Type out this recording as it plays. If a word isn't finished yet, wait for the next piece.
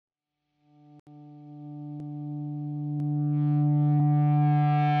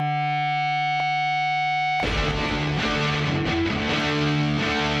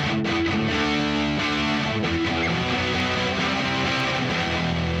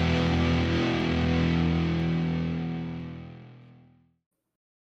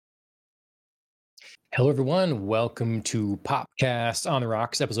Hello, everyone. Welcome to Popcast on the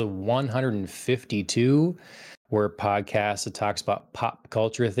Rocks, episode 152. We're a podcast that talks about pop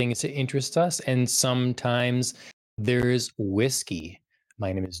culture, things that interest us, and sometimes there's whiskey.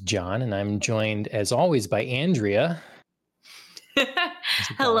 My name is John, and I'm joined, as always, by Andrea.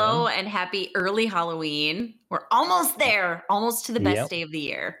 Hello and happy early Halloween. We're almost there, almost to the best day of the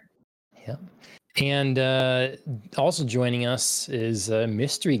year. Yep. And also joining us is a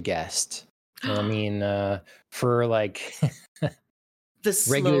mystery guest. I mean, for like the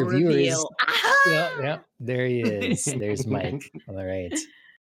slow regular reveal. viewers. Yeah, there he is. There's Mike. All right.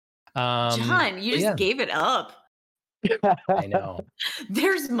 John, you just gave it up. I know.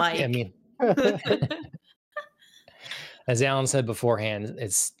 There's Mike. I mean, as Alan said beforehand,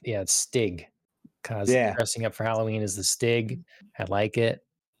 it's Stig. Because dressing up for Halloween is the Stig. I like it.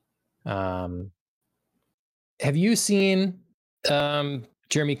 Have you seen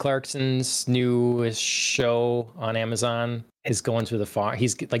Jeremy Clarkson's new show on Amazon? Is going to the farm.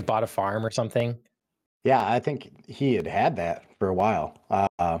 He's like bought a farm or something. Yeah, I think he had that for a while.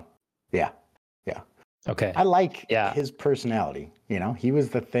 Yeah. Okay. I like his personality. You know, he was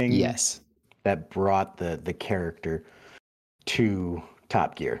the thing that brought the character to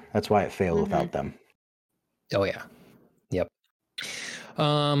Top Gear. That's why it failed without them. Oh yeah. Yep.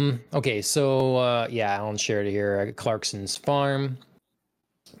 Okay, so Alan shared it here. Clarkson's farm.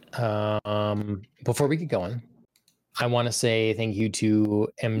 Before we get going, I want to say thank you to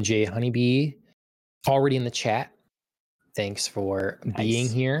MJ Honeybee, already in the chat. Thanks for being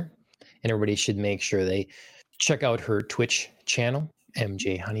here. And everybody should make sure they check out her Twitch channel,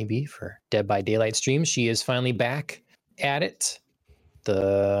 MJ Honeybee, for Dead by Daylight streams. She is finally back at it.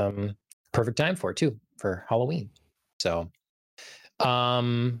 The perfect time for it too, for Halloween. So,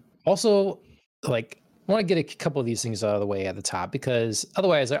 also, like, I want to get a couple of these things out of the way at the top, because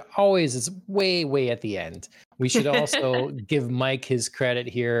otherwise it's way at the end. We should also give Mike his credit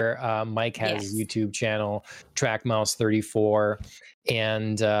here. Mike has his YouTube channel, TrackMouse34,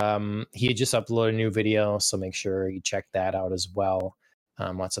 and he had just uploaded a new video, so make sure you check that out as well.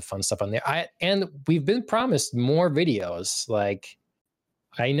 Lots of fun stuff on there. And we've been promised more videos. Like,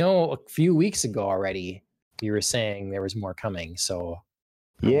 I know a few weeks ago already, you were saying there was more coming, so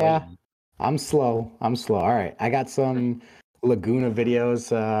I'm slow. All right, I got some Laguna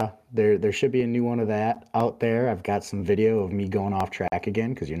videos. There should be a new one of that out there. I've got some video of me going off track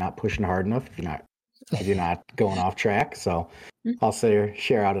again, because you're not pushing hard enough if you're not going off track. So I'll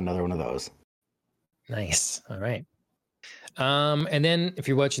share out another one of those. Nice. All right. And then if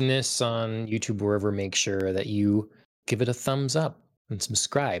you're watching this on YouTube, wherever, make sure that you give it a thumbs up and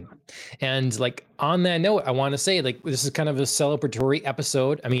subscribe. And like, on that note, I want to say, like, this is kind of a celebratory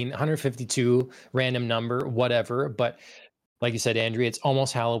episode. I mean, 152, random number, whatever. But like you said, Andrea, it's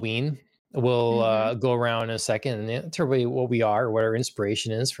almost Halloween. We'll go around in a second and tell everybody what we are, what our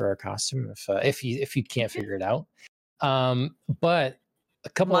inspiration is for our costume, if you can't figure it out. But a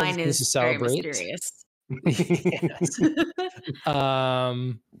couple of things to celebrate. Very mysterious.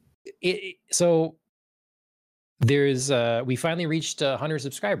 So there's we finally reached 100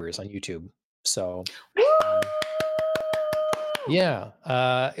 subscribers on YouTube. So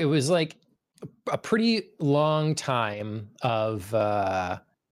it was like a pretty long time of not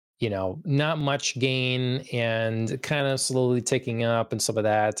much gain and kind of slowly ticking up and some of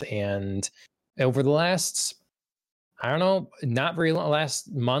that. And over the last, I don't know, not very long,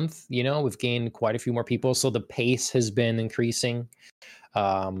 last month, we've gained quite a few more people. So the pace has been increasing.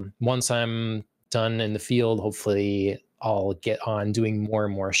 Once I'm done in the field, hopefully I'll get on doing more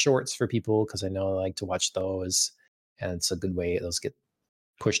and more shorts for people, because I know I like to watch those, and it's a good way those get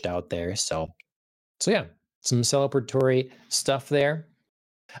pushed out there. So yeah, some celebratory stuff there.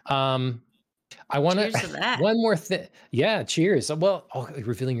 I want to one more thing. Yeah, cheers. Well,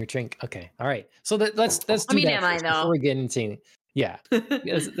 revealing your drink. Okay, all right. So let's do that before we get into. Yeah,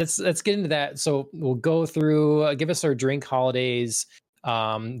 let's get into that. So we'll go through, give us our drink holidays.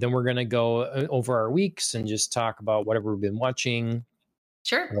 Then we're gonna go over our weeks and just talk about whatever we've been watching.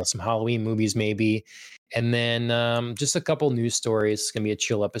 Sure. Some Halloween movies maybe, and then just a couple news stories. It's gonna be a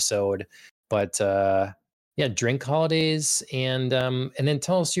chill episode, but drink holidays, and then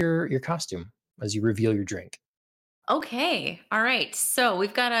tell us your costume as you reveal your drink. Okay. All right. So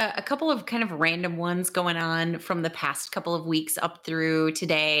we've got a couple of kind of random ones going on from the past couple of weeks up through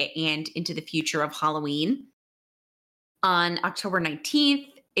today and into the future of Halloween. On October 19th,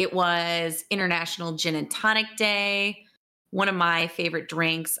 it was International Gin and Tonic Day. One of my favorite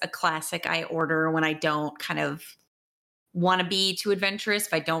drinks, a classic I order when I don't kind of want to be too adventurous,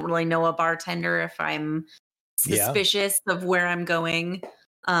 if I don't really know a bartender, if I'm suspicious of where I'm going.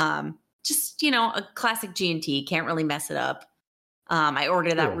 just, a classic G&T. Can't really mess it up. I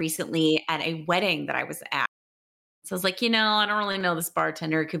ordered that Cool. recently at a wedding that I was at. So I was like, I don't really know this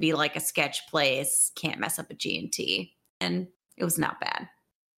bartender. It could be like a sketch place. Can't mess up a G&T. And it was not bad.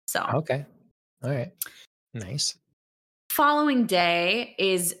 So Okay. All right. Nice. following day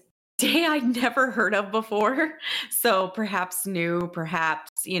is day I'd never heard of before. So perhaps new,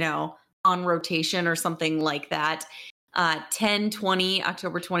 perhaps, on rotation or something like that. 10/20,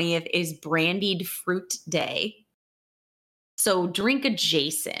 October 20th is Brandied Fruit Day. So drink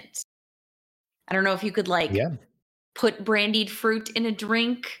adjacent. I don't know if you could Yeah, put brandied fruit in a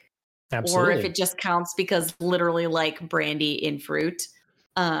drink absolutely. or if it just counts because literally like brandy in fruit.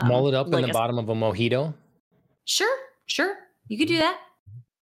 Mull it up in like the bottom of a mojito. Sure. You could do that.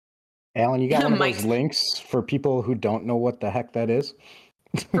 Alan, you got one of those Mike's- links for people who don't know what the heck that is?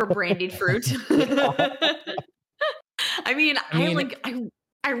 For brandied fruit. I mean,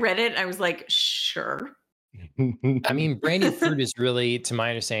 I read it and I was like, sure. I mean, brandied fruit is really, to my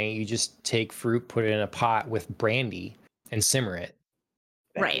understanding, you just take fruit, put it in a pot with brandy, and simmer it.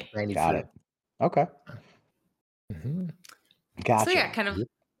 Right. Brandied Got fruit. it. Okay. Mhm. Gotcha. So yeah, kind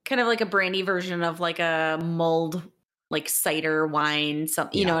of like a brandy version of like a mulled like cider wine,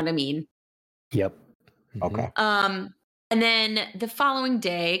 something, you know what I mean? Yep. Mhm. Okay. And then the following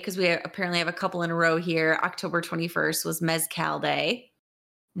day, because we apparently have a couple in a row here, October 21st was Mezcal Day.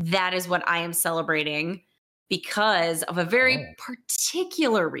 That is what I am celebrating because of a very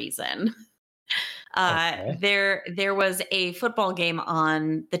particular reason. Okay. There was a football game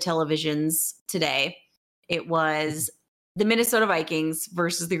on the televisions today. It was the Minnesota Vikings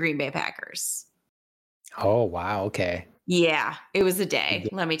versus the Green Bay Packers. Oh, wow. Okay. Yeah, it was a day.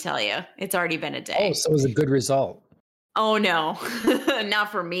 Let me tell you, it's already been a day. Oh, so it was a good result. Oh no,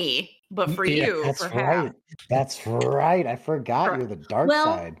 not for me, but for Yeah, you, That's perhaps. right. That's right. I forgot you're the dark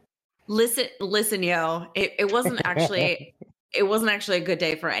side. Listen, yo, it wasn't actually a good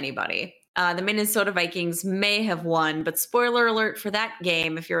day for anybody. The Minnesota Vikings may have won, but spoiler alert for that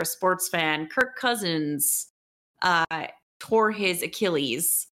game, if you're a sports fan, Kirk Cousins tore his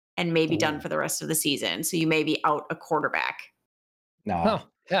Achilles and may be done for the rest of the season. So you may be out a quarterback. No.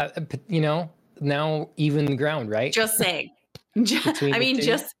 Oh, yeah. Now even ground, right? Just saying. Between the two?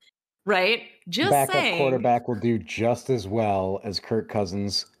 Just right. Just Backup saying. quarterback will do just as well as Kirk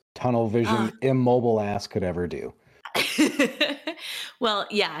Cousins' tunnel vision, immobile ass could ever do. Well,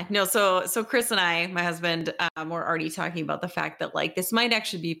 yeah, no. So Chris and I, my husband, were already talking about the fact that like this might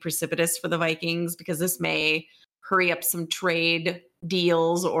actually be precipitous for the Vikings because this may hurry up some trade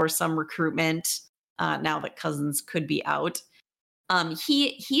deals or some recruitment now that Cousins could be out.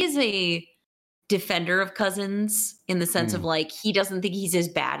 He is a defender of Cousins in the sense of like he doesn't think he's as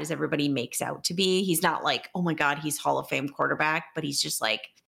bad as everybody makes out to be. He's not like, oh my God, he's Hall of Fame quarterback, but he's just like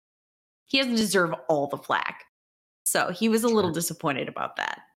he doesn't deserve all the flack. So he was a little disappointed about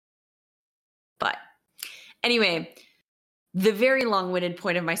that. But anyway, the very long-winded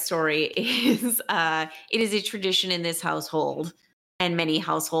point of my story is it is a tradition in this household and many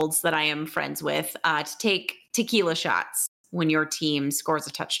households that I am friends with to take tequila shots when your team scores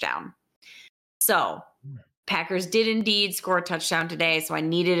a touchdown. So Packers did indeed score a touchdown today, so I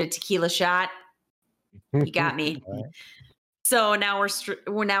needed a tequila shot. You got me. So now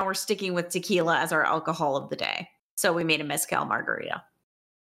we're sticking with tequila as our alcohol of the day. So we made a mezcal margarita.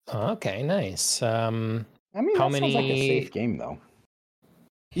 Okay, nice. I mean, how that sounds like a safe game, though.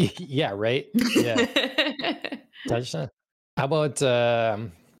 Yeah, right. Yeah. Touchdown. How about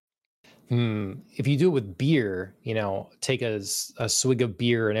if you do it with beer? Take a swig of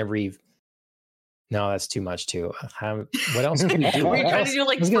beer in every. No, that's too much too. What else can you do? Were you trying to do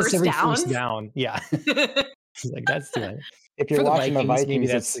like first downs? Down. Yeah. Like that's too much. If you're For watching the Vikings, maybe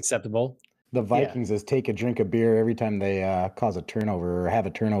that's acceptable. The Vikings is take a drink of beer every time they cause a turnover or have a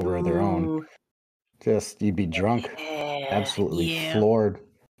turnover of their own. Just you'd be drunk, absolutely floored.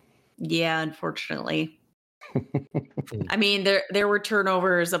 Yeah, unfortunately. I mean, there were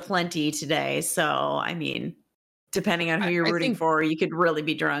turnovers aplenty today, so I mean, depending on who you're rooting for, you could really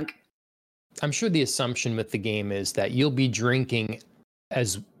be drunk. I'm sure the assumption with the game is that you'll be drinking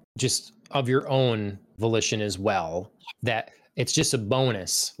as just of your own volition as well. That it's just a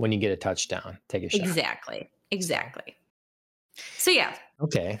bonus when you get a touchdown. Take a shot. Exactly. So yeah.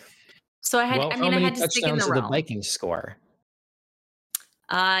 Okay. So I had to stick in the realm. The Vikings score?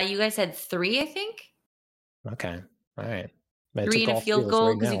 You guys had 3, I think. Okay. All right. 3 and a field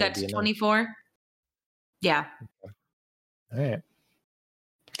goal because you got to 24. Yeah. All right.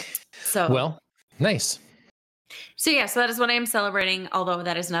 So well, nice. So that is what I am celebrating, although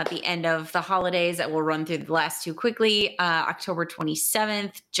that is not the end of the holidays. That will run through the last two quickly. October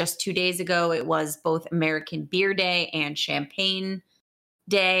 27th, just 2 days ago, it was both American Beer Day and Champagne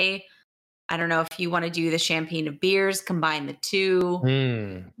Day. I don't know if you want to do the champagne of beers, combine the two.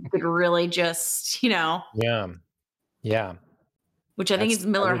 You could really just, Yeah. which I think is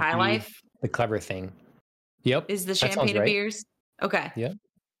Miller High Life. The clever thing. Yep. Is the champagne of beers. Okay. Yeah.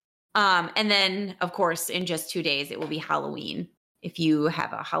 And then, of course, in just 2 days, it will be Halloween. If you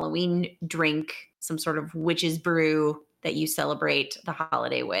have a Halloween drink, some sort of witch's brew that you celebrate the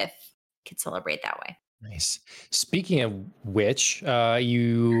holiday with, you can celebrate that way. Nice. Speaking of which,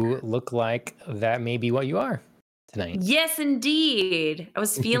 you look like that may be what you are tonight. Yes, indeed. I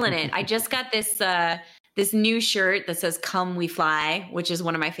was feeling it. I just got this new shirt that says "Come We Fly," which is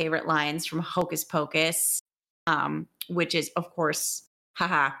one of my favorite lines from Hocus Pocus, which is, of course,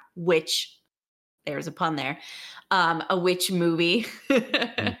 witch. There's a pun there. A witch movie.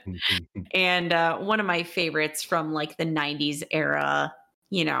 And one of my favorites from like the 90s era,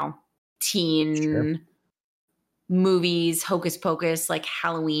 teen movies, Hocus Pocus, like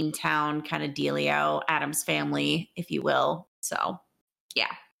Halloween Town kind of dealio, Addams Family, if you will. So,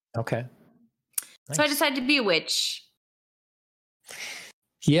 yeah. Okay. Nice. So I decided to be a witch.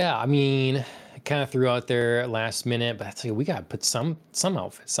 Yeah, I mean, I kind of threw out there last minute, but I tell you, we gotta put some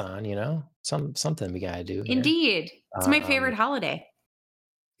outfits on, something we gotta do. Indeed, it's my favorite holiday.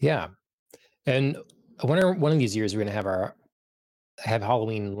 Yeah, and I wonder one of these years we're gonna have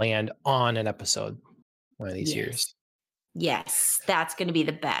Halloween land on an episode. One of these years. Yes, that's going to be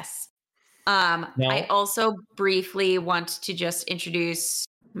the best. I also briefly want to just introduce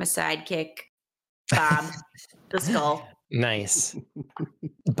my sidekick, Bob the Skull. Nice.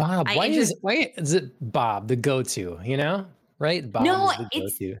 Bob, why is it Bob the go-to, right? Bob is the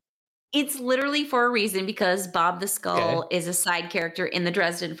go-to. It's literally for a reason, because Bob the Skull is a side character in the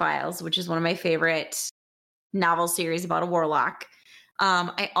Dresden Files, which is one of my favorite novel series about a warlock.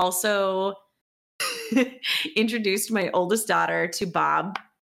 I also introduced my oldest daughter to Bob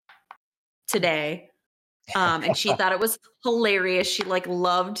today. And she thought it was hilarious. She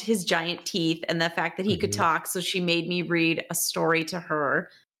loved his giant teeth and the fact that he could talk. So she made me read a story to her,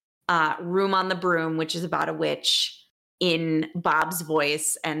 Room on the Broom, which is about a witch, in Bob's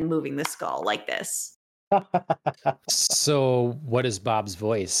voice and moving the skull like this. So what is Bob's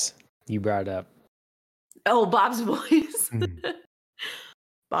voice? You brought it up. Oh, Bob's voice.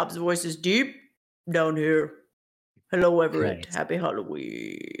 Bob's voice is deep down here. Hello, Everett. Nice. Happy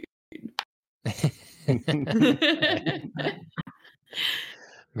Halloween.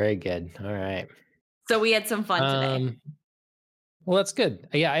 Very good. All right. So we had some fun today. Well, that's good.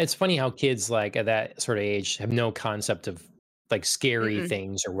 Yeah, it's funny how kids at that sort of age have no concept of scary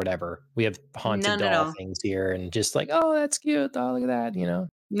things or whatever. We have haunted doll things here, and just oh, that's cute. Oh, look at that.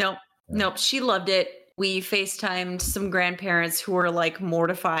 Nope. She loved it. We FaceTimed some grandparents who were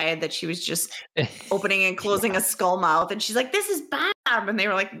mortified that she was just opening and closing a skull mouth. And she's like, "This is Bob." And they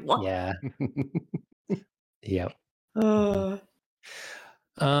were like, "What?" Yeah. Yep.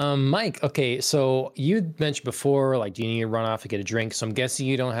 Mike, okay. So you mentioned before, do you need to run off to get a drink? So I'm guessing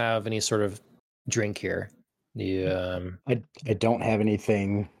you don't have any sort of drink here. I don't have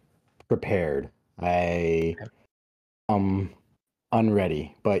anything prepared.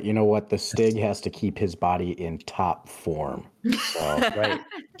 Unready, but you know what? The Stig has to keep his body in top form, so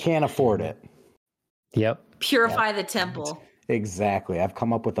can't afford it. Yep. Purify the temple. Exactly. I've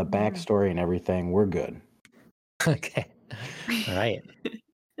come up with a backstory and everything. We're good. Okay. All right.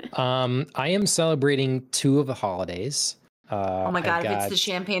 I am celebrating 2 of the holidays. Oh my God! If it's the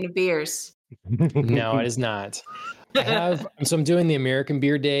champagne of beers. No, it is not. I'm doing the American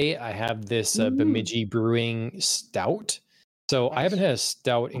Beer Day. I have this Bemidji Brewing Stout. So I haven't had a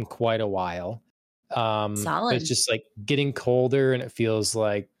stout in quite a while. Solid. It's just getting colder, and it feels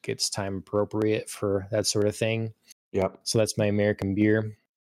like it's time appropriate for that sort of thing. Yep. So that's my American beer.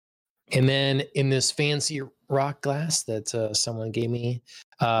 And then in this fancy rock glass that someone gave me,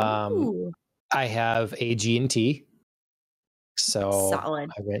 I have a G&T. So solid.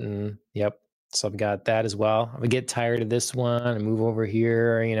 I went and so I've got that as well. I'm gonna get tired of this one and move over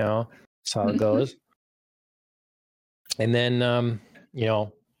here. That's how it goes. And then,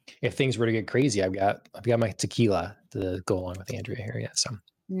 if things were to get crazy, I've got my tequila to go along with Andrea here. Yeah, so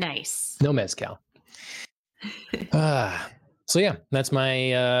nice. No mezcal. So yeah, that's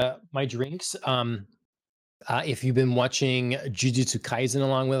my my drinks. If you've been watching Jujutsu Kaisen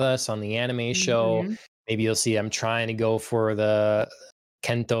along with us on the anime show, maybe you'll see I'm trying to go for the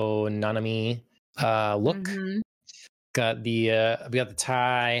Kento Nanami look. Got the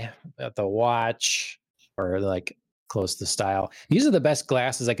tie, got the watch. or like close to style. These are the best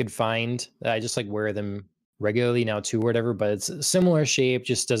glasses I could find. I just like wear them regularly now too, or whatever. But it's a similar shape,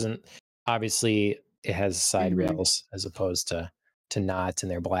 just doesn't. Obviously, it has side rails as opposed to not,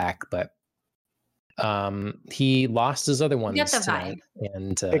 and they're black. But he lost his other ones You get the tonight, vibe.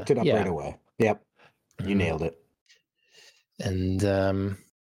 and Picked it up yeah. right away. Yep. You Mhm. nailed it. And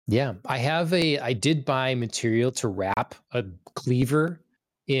yeah, I did buy material to wrap a cleaver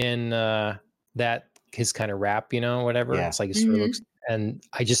in that his kind of wrap, whatever. Yeah. It's like it sort of looks, and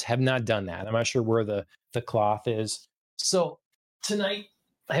I just have not done that. I'm not sure where the cloth is. So tonight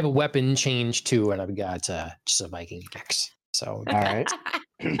I have a weapon change too, and I've got just a Viking axe. So All right.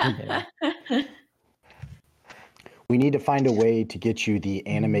 yeah. We need to find a way to get you the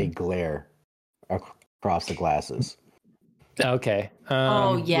anime glare across the glasses. Okay.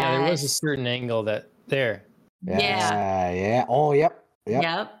 Oh, Yeah, there was a yes. certain angle there. Yeah. Yeah. Oh, yep.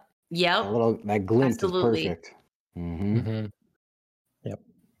 Yep. That glint Absolutely. is perfect. Mm-hmm. Mm-hmm. Yep.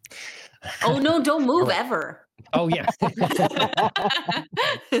 Oh no, don't move ever. Oh yeah.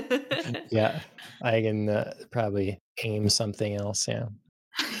 Yeah, I can probably aim something else. Yeah.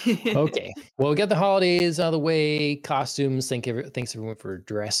 Okay. Well, we got the holidays out of the way. Costumes. Thanks everyone for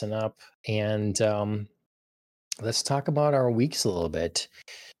dressing up, and let's talk about our weeks a little bit.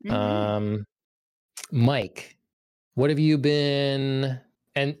 Mike, what have you been?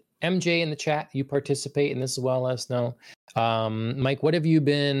 And MJ in the chat, you participate in this as well. Let us know. Mike, what have you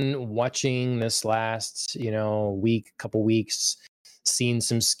been watching this last, week, couple weeks? Seen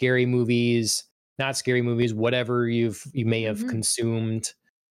some scary movies, not scary movies, whatever you may have consumed.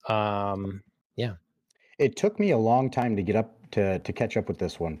 Yeah. It took me a long time to get up to catch up with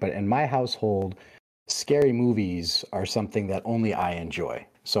this one, but in my household, scary movies are something that only I enjoy.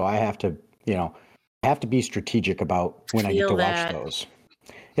 So I have to, be strategic about when I get to watch those.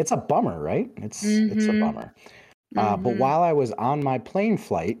 It's a bummer, right? It's a bummer. But while I was on my plane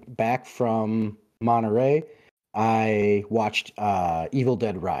flight back from Monterey, I watched Evil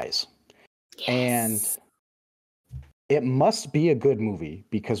Dead Rise. Yes. And it must be a good movie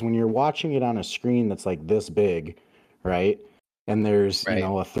because when you're watching it on a screen that's like this big, right? And there's, a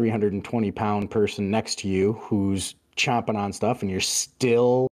 320-pound person next to you who's chomping on stuff and you're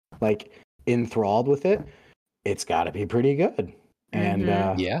still like enthralled with it, it's got to be pretty good. And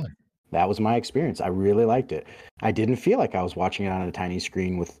yeah, that was my experience. I really liked it. I didn't feel like I was watching it on a tiny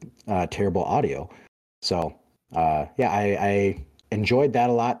screen with terrible audio. So, I enjoyed that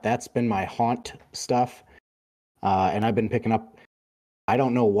a lot. That's been my haunt stuff. And I've been picking up, I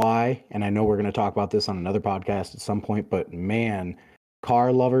don't know why, and I know we're going to talk about this on another podcast at some point, but man,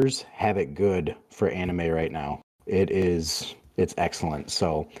 car lovers have it good for anime right now. It's excellent.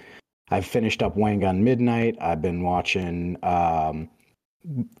 So I've finished up Wang on Midnight. I've been watching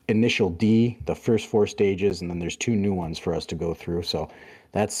Initial D, the first 4 stages, and then there's 2 new ones for us to go through. So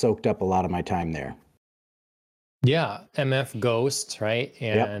that's soaked up a lot of my time there. Yeah, MF Ghost, right?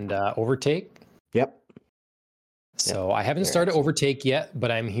 And Overtake. Yep. So I haven't started Overtake yet,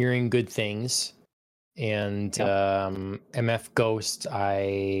 but I'm hearing good things. And MF Ghost,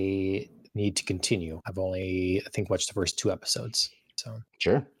 I need to continue. I've only, I think, watched the first 2 episodes. So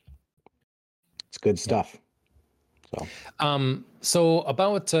sure, it's good stuff. So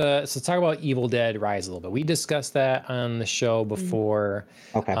about talk about Evil Dead Rise a little bit. We discussed that on the show before.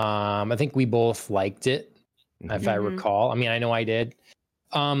 Okay. I think we both liked it, if I recall. I mean, I know I did.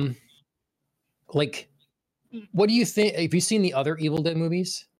 Like, what do you think? Have you seen the other Evil Dead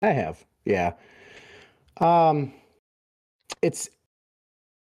movies? I have. Yeah. It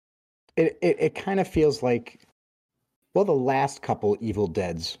kind of feels like, well, the last couple Evil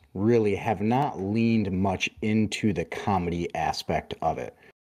Deads really have not leaned much into the comedy aspect of it,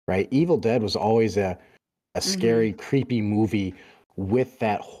 right? Evil Dead was always a scary, creepy movie with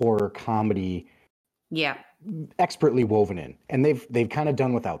that horror comedy expertly woven in. And they've kind of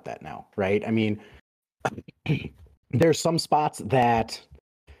done without that now, right? I mean, there's some spots that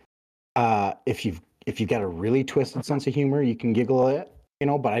if you've got a really twisted sense of humor, you can giggle at it,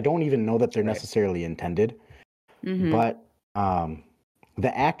 but I don't even know that they're necessarily intended. But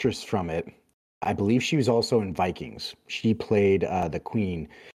the actress from it, I believe she was also in Vikings. She played the Queen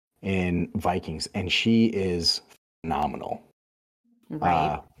in Vikings, and she is phenomenal.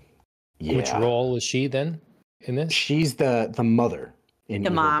 Right. Yeah. Which role is she then in this? She's the mother in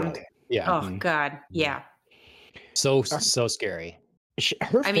the Evil mom. Dead. Yeah. Oh God. Yeah. So scary.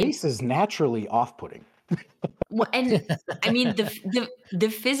 Her face is naturally off-putting. Well, and I mean the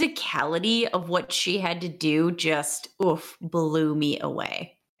physicality of what she had to do just blew me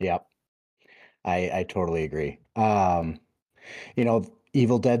away. Yep. I totally agree.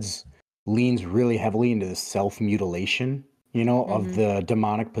 Evil Dead's leans really heavily into the self-mutilation, of the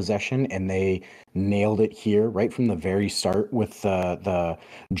demonic possession, and they nailed it here right from the very start with the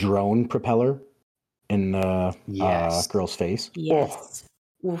drone propeller in the Yes. girl's face. Oh, Yes.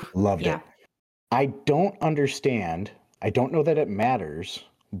 Oof. loved Yeah. it. I don't understand. I don't know that it matters,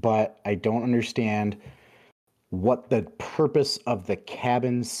 but I don't understand what the purpose of the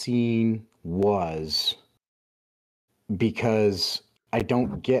cabin scene was, because I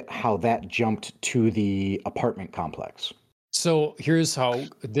don't get how that jumped to the apartment complex. So here's how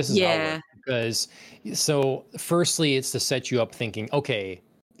this is how it Yeah. works. Because so firstly, it's to set you up thinking, okay,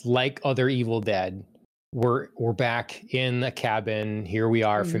 like other Evil Dead, we're back in the cabin. Here we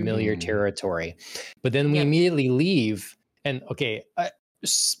are, familiar Mhm. territory. But then we Yep. immediately leave, and okay,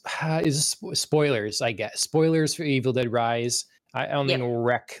 is spoilers? I guess spoilers for Evil Dead Rise. I don't Yep. think it'll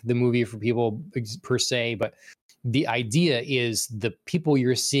wreck the movie for people per se, but the idea is the people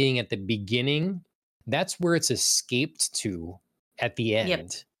you're seeing at the beginning, that's where it's escaped to at the Yep.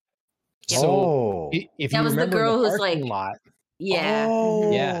 end. Yep. So Oh. if That you was the remember in the girl who's parking like, lot, yeah.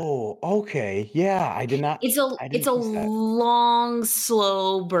 Yeah. Oh, okay. Yeah, I It's a didn't it's a piece that. long,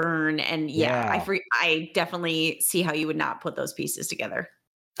 slow burn, and Yeah. I definitely see how you would not put those pieces together.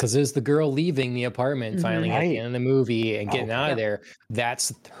 because there's the girl leaving the apartment finally at the Right. end of the movie and getting out Okay. of there.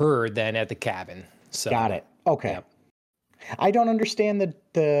 That's her then at the cabin. So Got it. Okay. Yep. I don't understand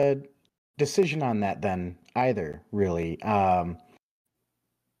the decision on that then either, really.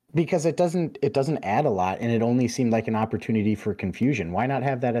 Because it doesn't add a lot, and it only seemed like an opportunity for confusion. Why not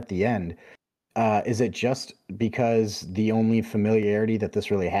have that at the end? Is it just because the only familiarity that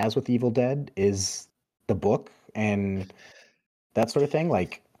this really has with Evil Dead is the book and that sort of thing?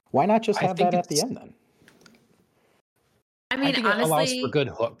 Like, why not just I have think that at the it's end then? I I mean, think it allows for honestly, good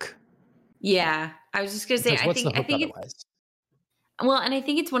hook. yeah. I was just gonna say, Because what's the I hook think it's otherwise? well, and I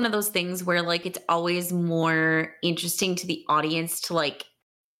think it's one of those things where like it's always more interesting to the audience to like,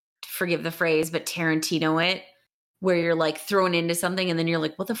 forgive the phrase, but Tarantino it, where you're like thrown into something and then you're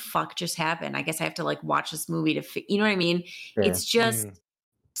like, what the fuck just happened? I guess I have to like watch this movie to, you know what I mean? Sure. It's just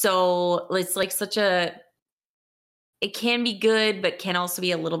so it's like such a, it can be good, but can also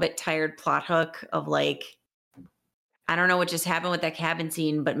be a little bit tired plot hook of like, I don't know what just happened with that cabin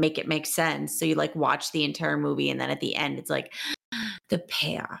scene, but make it make sense. So you like watch the entire movie and then at the end, it's like the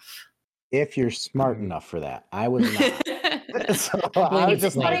payoff. If you're smart enough for that. I was not. So I was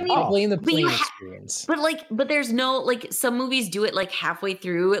just But like, I mean, oh, blame the but you plane ha- experience. but there's no like some movies do it like halfway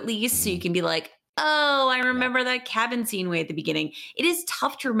through at least, so you can be like, oh, I remember that cabin scene way at the beginning. It is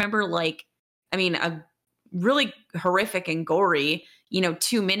tough to remember, like, I mean, a really horrific and gory,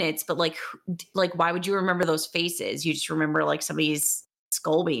 2 minutes, but like why would you remember those faces? You just remember like somebody's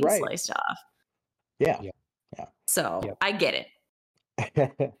skull being right. sliced off. Yeah. So Yep. I get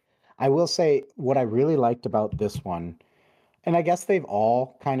it. I will say what I really liked about this one, and I guess they've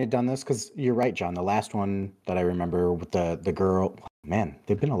all kind of done this, because you're right, John. The last one that I remember with the girl, man,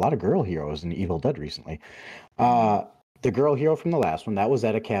 there've been a lot of girl heroes in Evil Dead recently. The girl hero from the last one, that was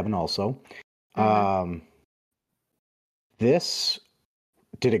at a cabin also. This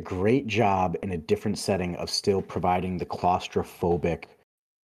did a great job in a different setting of still providing the claustrophobic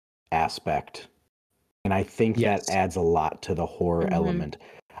aspect. And I think Yes. that adds a lot to the horror element.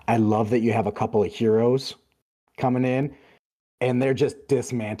 I love that you have a couple of heroes coming in and they're just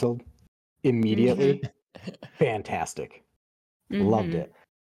dismantled immediately. Fantastic. Loved it.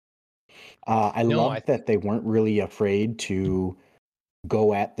 I loved that they weren't really afraid to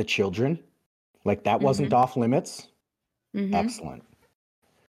go at the children. Like that wasn't off limits. Excellent.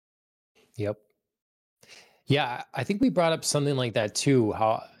 Yep. Yeah, I think we brought up something like that too.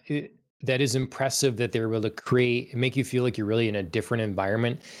 That is impressive that they're able to make you feel like you're really in a different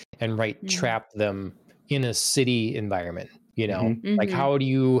environment and trap them in a city environment. Like how do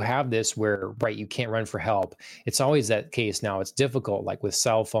you have this where you can't run for help? It's always that case now. It's difficult, like with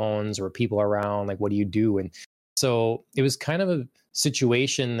cell phones or people around. Like, what do you do? And so it was kind of a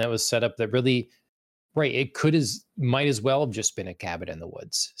situation that was set up that really, it might as well have just been a cabin in the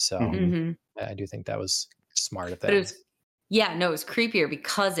woods. So I do think that was smart of them. But it was creepier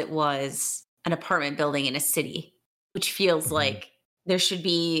because it was an apartment building in a city, which feels like there should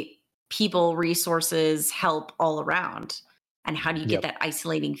be people, resources, help all around. And how do you get that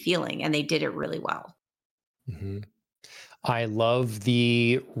isolating feeling? And they did it really well. I love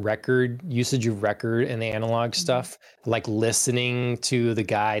the usage of record and the analog stuff, like listening to the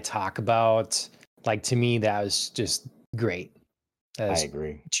guy talk about, like, to me, that was just great. I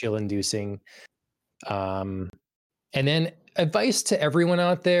agree. Chill inducing. And then advice to everyone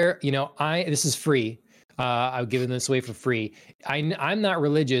out there, this is free. I've given this away for free. I'm not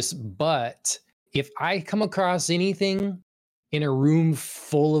religious, but if I come across anything in a room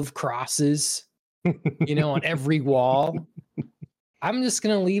full of crosses, on every wall, I'm just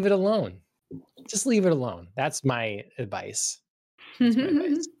going to leave it alone. Just leave it alone. That's my advice. That's my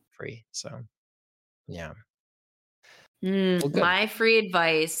advice. Free. So, yeah. Well, good. My free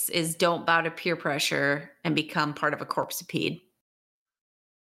advice is don't bow to peer pressure and become part of a corpsepede.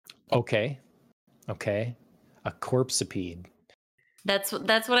 Okay. A corpsepede. That's what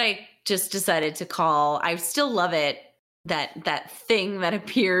I just decided to call. I still love it. That thing that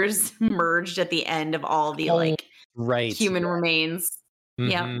appears merged at the end of all the right human remains.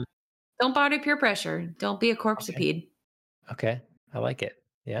 Mm-hmm. Yeah. Don't bow to peer pressure. Don't be a corpsepede. Okay. I like it.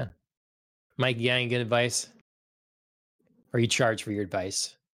 Yeah. Mike, you got any good advice? Or you charge for your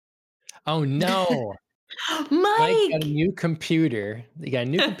advice? Oh no. Mike got a new computer. You got a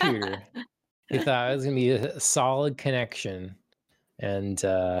new computer. He thought it was gonna be a solid connection. And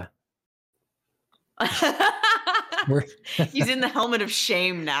he's in the helmet of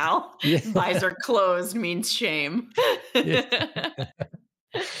shame now. Yeah. Visor closed means shame.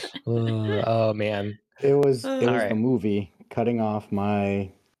 Oh man. It was the movie cutting off my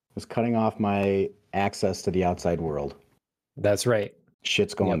access to the outside world. That's right.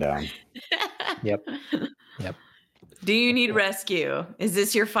 Shit's going down. Yep. Do you need rescue? Is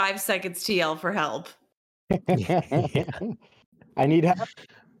this your 5 seconds to yell for help? Yeah. I need help.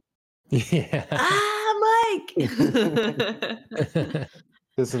 Yeah. Mike.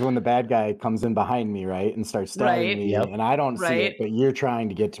 This is when the bad guy comes in behind me, right? And starts stabbing me. Yep. And I don't see it, but you're trying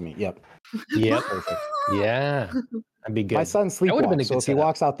to get to me. Yep. Perfect. Yeah. That'd be good. My son sleepwalks, so if he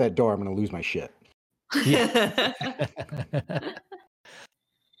walks out that door, I'm going to lose my shit. Yeah.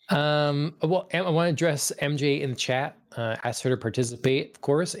 Well, I want to address MJ in the chat. Asked her to participate, of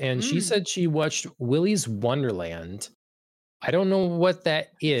course, and she said she watched Willy's Wonderland. I don't know what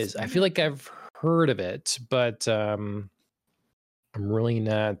that is. I feel like I've heard of it, but I'm really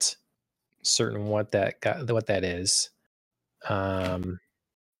not certain what that is.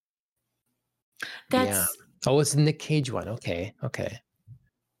 It's the Nick Cage one. Okay.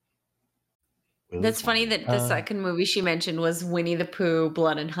 That's funny that the second movie she mentioned was Winnie the Pooh,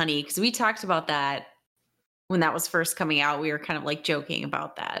 Blood and Honey, because we talked about that when that was first coming out. We were kind of like joking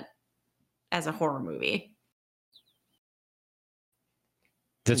about that as a horror movie.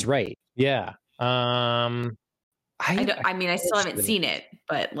 That's right. Yeah. I still haven't seen it,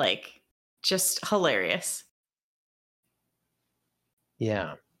 but like, just hilarious.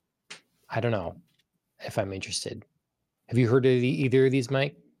 Yeah. I don't know if I'm interested. Have you heard of either of these,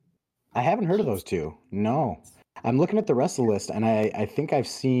 Mike? I haven't heard of those two. No. I'm looking at the rest of the list, and I think I've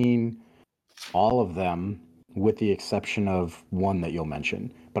seen all of them with the exception of one that you'll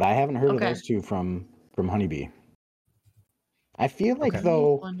mention. But I haven't heard of those two from Honeybee. I feel like,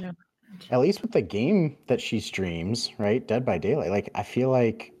 though, at least with the game that she streams, right, Dead by Daylight, like, I feel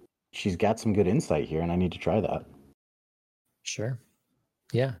like she's got some good insight here, and I need to try that. Sure.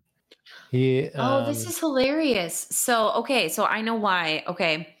 Yeah. This is hilarious. So I know why.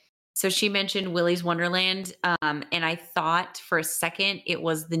 Okay. So she mentioned Willy's Wonderland, and I thought for a second it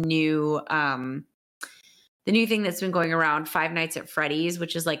was the new thing that's been going around, Five Nights at Freddy's,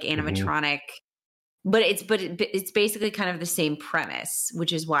 which is like animatronic, but it's basically kind of the same premise,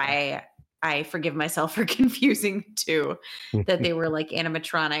 which is why I forgive myself for confusing two, that they were like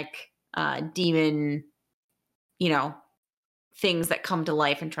animatronic demon, things that come to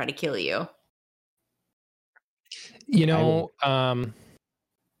life and try to kill you.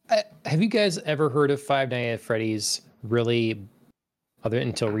 Have you guys ever heard of Five Nights at Freddy's really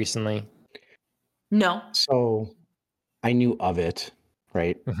until recently? No. So I knew of it,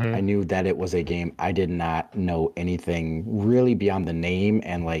 right? I knew that it was a game. I did not know anything really beyond the name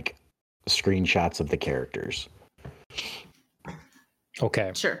and like screenshots of the characters.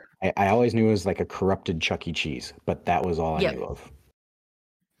 Okay. Sure. I always knew it was like a corrupted Chuck E. Cheese, but that was all I knew of.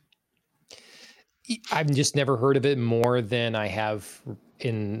 I've just never heard of it more than I have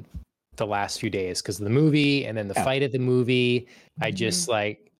in the last few days because of the movie and then the fight at the movie. I just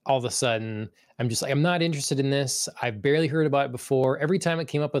like all of a sudden I'm just like, I'm not interested in this. I've barely heard about it before. Every time it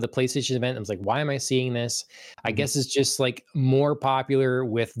came up with a PlayStation event, I was like, why am I seeing this? I guess it's just like more popular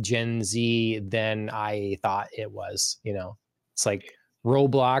with Gen Z than I thought it was. It's like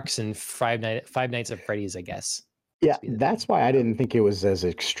Roblox and Five Nights at Freddy's, I guess. Yeah, that's why I didn't think it was as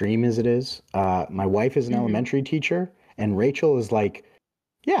extreme as it is. My wife is an elementary teacher, and Rachel is like,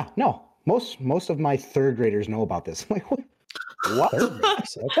 yeah, no, most of my third graders know about this. I'm like, what?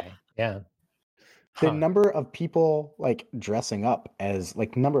 Okay, yeah. The Huh. number of people like dressing up as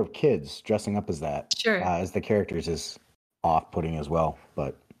like number of kids dressing up as that Sure. as the characters is off-putting as well.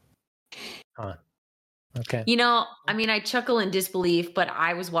 But Huh. Okay. You know, I mean, I chuckle in disbelief, but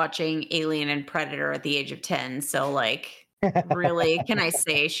I was watching Alien and Predator at the age of 10. So, like, really, can I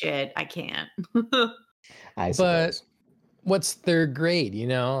say shit? I can't. I But suppose what's third grade? You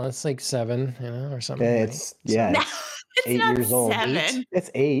know, it's like 7, you know, or something. right? it's yeah, No, it's it's 8 not years old. 7. It's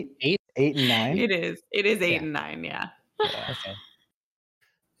 8, 8? 8 and 9. It is. It is 8 Yeah. and 9. Yeah. Yeah. Okay.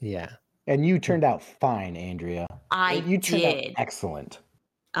 Yeah. And you turned out fine, Andrea. I You turned out did. excellent.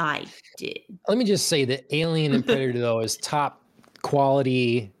 I did. Let me just say that Alien and Predator though is top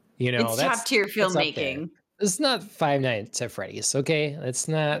quality. You know, It's that's top tier that's up there. filmmaking. It's not Five Nights at Freddy's. Okay, it's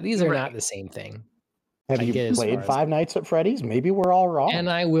not. These are Right. not the same thing. Have I you get as played far as- Five Nights at Freddy's? Maybe we're all wrong. And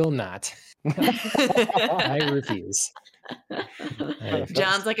I will not. I refuse.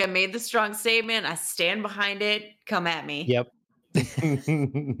 John's like, I made the strong statement. I stand behind it. Come at me. Yep.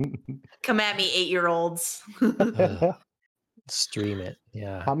 Come at me, 8-year-olds. Stream it.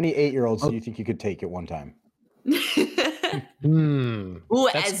 Yeah. How many 8-year-olds do you think you could take at one time? Hmm. Ooh,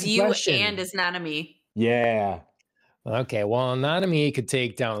 That's a as good you question. and as Nanami. Yeah. Okay. Well, Anatomy could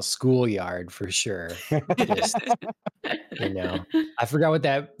take down a schoolyard for sure. Just, you know, I forgot what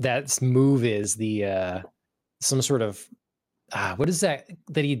that move is. The some sort of what is that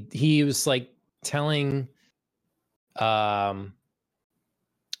he was like telling the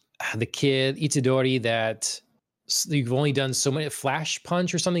kid Itadori that you've only done so many flash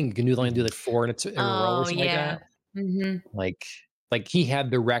punch or something. You can only do like 4 in a row or something like that. Mm-hmm. Like he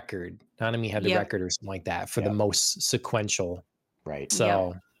had the record. Nanami had the Yep. record or something like that for the Yep. most sequential. Right.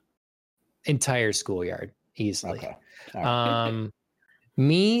 So entire schoolyard easily. Okay. All right.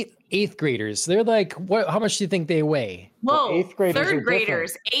 Me, 8th graders, they're like, what? How much do you think they weigh? Well, Whoa, 8th graders are third different.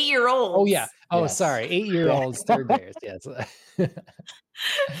 graders, 8-year-olds. Oh yeah. Oh, Yes. sorry, 8-year-olds, 3rd graders. Yes.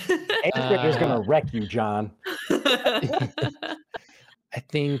 8th graders gonna wreck you, John. I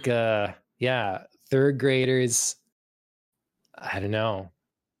think, 3rd graders. I don't know,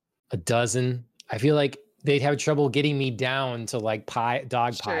 a dozen. I feel like they'd have trouble getting me down to like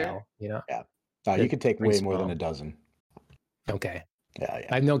dog Sure. pile. You know. Oh, you could take way Pretty more than small. a dozen. Okay. Yeah.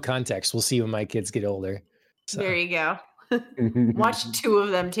 I have no context. We'll see when my kids get older. So. There you go. Yeah. Watch 2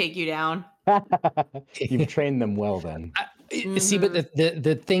 of them take you down. You've trained them well then. See, but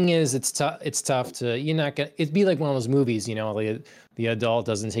the thing is, it's tough. It's tough to. You're not gonna. It'd be like one of those movies, you know, like the adult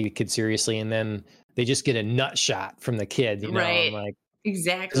doesn't take the kid seriously, and then they just get a nut shot from the kid. You know, Right. I'm like, 'cause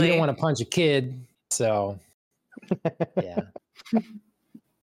Exactly. you don't want to punch a kid, so yeah.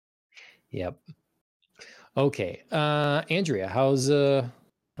 Yep. Okay, Andrea, how's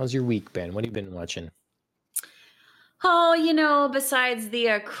your week been? What have you been watching? Oh, you know, besides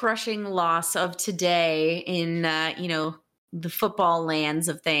the crushing loss of today in, you know, the football lands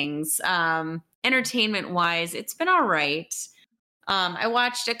of things, entertainment wise, it's been all right. I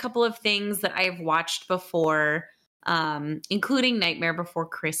watched a couple of things that I've watched before, including Nightmare Before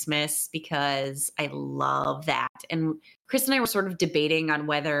Christmas, because I love that. And Chris and I were sort of debating on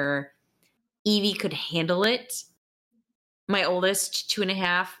whether Evie could handle it. My oldest,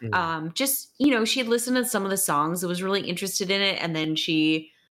 2.5, just, you know, she had listened to some of the songs, was really interested in it. And then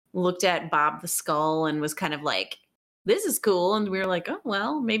she looked at Bob the Skull and was kind of like, this is cool. And we were like, oh,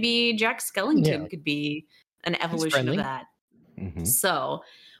 well, maybe Jack Skellington could be an evolution of that. Mm-hmm. So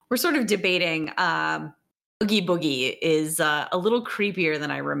we're sort of debating. Oogie Boogie is a little creepier than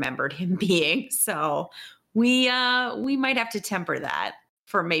I remembered him being. So we might have to temper that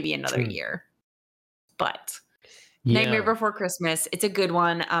for maybe another year. But Nightmare Before Christmas, it's a good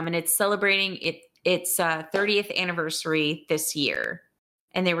one. And it's celebrating its 30th anniversary this year.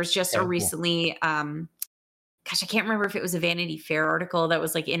 And there was just recently, gosh, I can't remember if it was a Vanity Fair article that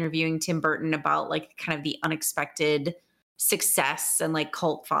was like interviewing Tim Burton about like kind of the unexpected success and like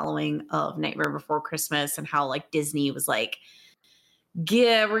cult following of Nightmare Before Christmas, and how like Disney was like,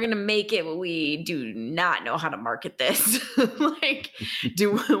 yeah, we're gonna make it, but we do not know how to market this. Like,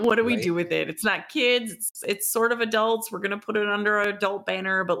 what do we do with it? It's not kids, it's sort of adults. We're gonna put it under an adult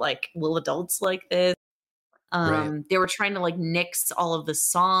banner, but like, will adults like this? They were trying to like nix all of the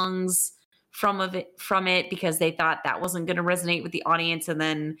songs from it because they thought that wasn't going to resonate with the audience. And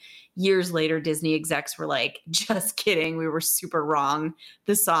then years later, Disney execs were like, just kidding, we were super wrong.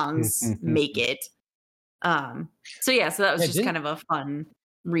 The songs make it. So that was just kind of a fun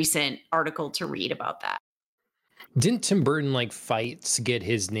recent article to read about that. Didn't Tim Burton like fights get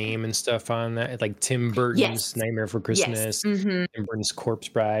his name and stuff on that? Like Tim Burton's Yes. Nightmare for Yes. Christmas, Mhm. Tim Burton's Corpse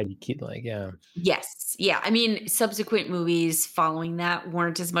Bride. You keep like, yeah. Yes. Yeah. I mean, subsequent movies following that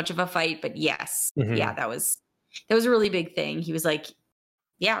weren't as much of a fight, but yes. Mhm. Yeah, that was a really big thing. He was like,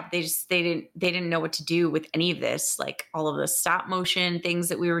 yeah, they didn't know what to do with any of this. Like all of the stop motion things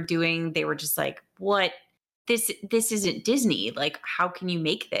that we were doing, they were just like, what? This isn't Disney. Like, how can you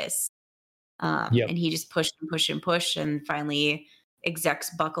make this? Yep. And he just pushed and pushed and pushed, and finally execs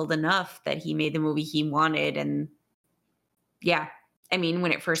buckled enough that he made the movie he wanted. And yeah, I mean,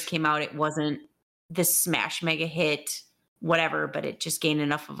 when it first came out, it wasn't this smash mega hit, whatever, but it just gained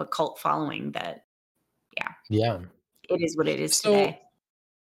enough of a cult following that, Yeah. it is what it is So today.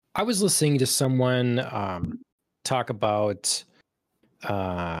 I was listening to someone talk about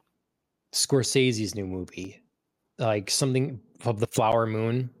Scorsese's new movie, like something of the Flower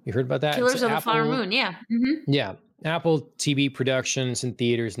Moon. You heard about that? Killers It's of the Flower Apple- Moon, yeah. Mm-hmm. Yeah, Apple TV productions in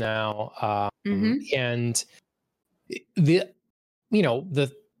theaters now, Mhm. and the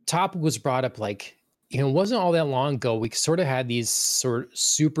topic was brought up like it wasn't all that long ago. We sort of had these sort of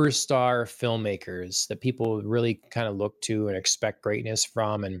superstar filmmakers that people really kind of look to and expect greatness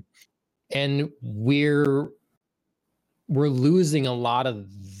from, and we're losing a lot of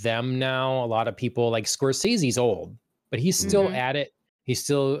them now. A lot of people like Scorsese's old, but he's still Mhm. at it. He's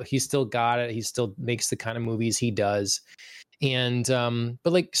still got it. He still makes the kind of movies he does. And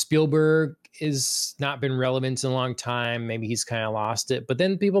but like Spielberg is not been relevant in a long time. Maybe he's kind of lost it. But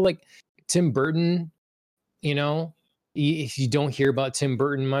then people like Tim Burton, if you don't hear about Tim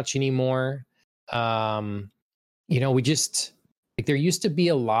Burton much anymore, we just like there used to be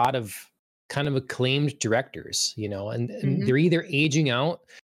a lot of kind of acclaimed directors, and Mhm. they're either aging out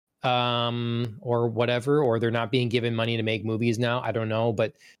or whatever, or they're not being given money to make movies now. I don't know,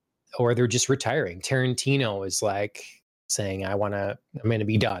 or they're just retiring. Tarantino is like saying, I'm going to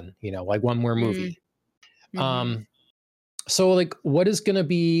be done, like one more movie. Mhm. So like, what is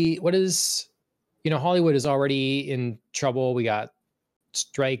Hollywood is already in trouble. We got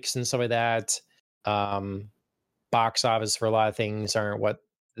strikes and stuff like that. Box office for a lot of things aren't what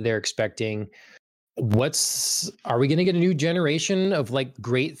they're expecting. Are we going to get a new generation of like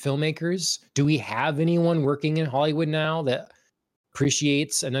great filmmakers? Do we have anyone working in Hollywood now that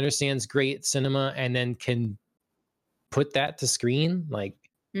appreciates and understands great cinema and then can put that to screen? Like,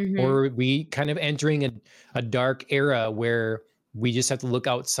 Mhm. or are we kind of entering a dark era where we just have to look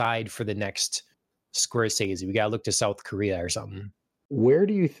outside for the next Scorsese? We got to look to South Korea or something. Where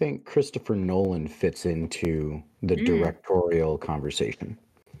do you think Christopher Nolan fits into the directorial conversation?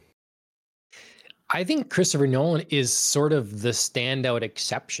 I think Christopher Nolan is sort of the standout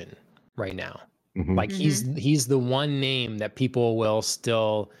exception right now. Mhm. Like he's the one name that people will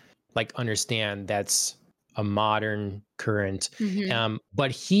still like understand that's a modern current. Mhm.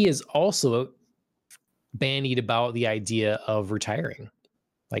 But he is also bandied about the idea of retiring,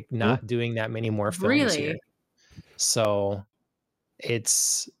 like not doing that many more films here. Really? So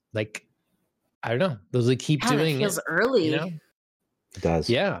it's like, I don't know. Those like keep God, doing it feels it. early. It does.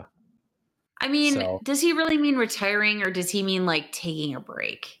 Yeah. I mean, So- does he really mean retiring, or does he mean like taking a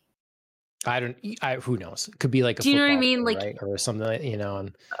break? Who knows? It could be like a Do you know what I football mean? player, Like- right? Or something,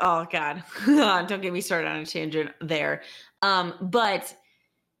 and Oh God, don't get me started on a tangent there. But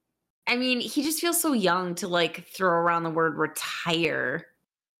I mean, he just feels so young to like throw around the word retire.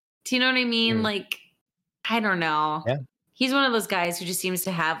 Do you know what I mean? Mm. Like, I don't know. Yeah. He's one of those guys who just seems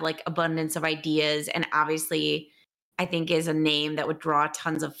to have like abundance of ideas, and obviously I think is a name that would draw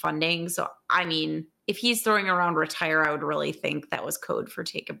tons of funding. So I mean, if he's throwing around retire, I would really think that was code for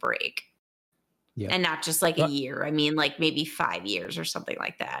take a break. Yeah. And not just like a But- year. I mean, like maybe 5 years or something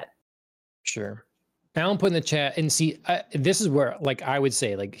like that. Sure. Alan put in the chat, and see, this is where, like, I would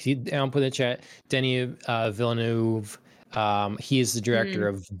say, like, Alan put in the chat, Denis Villeneuve. He is the director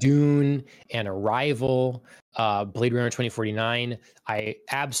of Dune and Arrival, Blade Runner 2049. I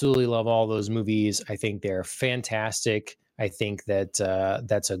absolutely love all those movies. I think they're fantastic. I think that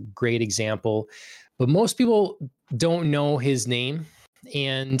that's a great example. But most people don't know his name,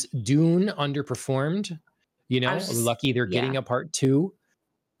 and Dune underperformed. Lucky they're getting a part 2.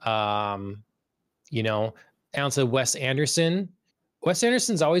 Alan said Wes Anderson. Wes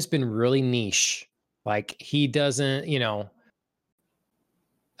Anderson's always been really niche. Like he doesn't,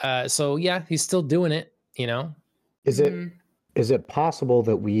 so yeah, he's still doing it, Is it possible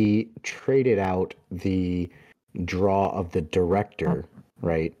that we traded out the draw of the director,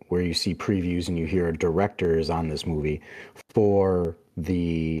 right? Where you see previews and you hear a director is on this movie, for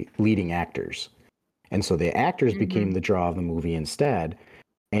the leading actors. And so the actors became the draw of the movie instead.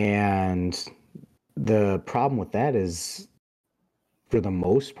 And the problem with that is, for the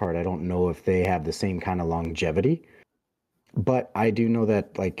most part, I don't know if they have the same kind of longevity. But I do know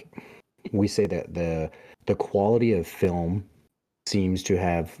that, like, we say that the quality of film seems to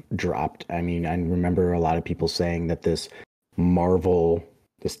have dropped. I mean, I remember a lot of people saying that this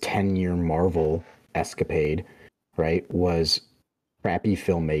 10-year Marvel escapade, right, was crappy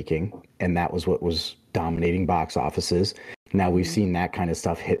filmmaking, and that was what was dominating box offices. Now we've seen that kind of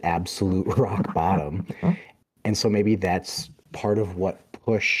stuff hit absolute rock bottom. And so maybe that's part of what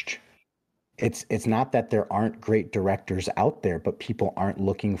pushed. It's not that there aren't great directors out there, but people aren't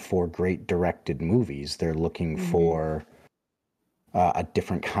looking for great directed movies. They're looking for a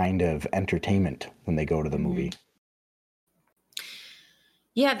different kind of entertainment when they go to the movie.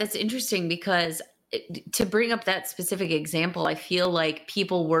 Yeah, that's interesting because to bring up that specific example, I feel like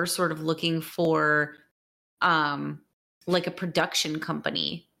people were sort of looking for like a production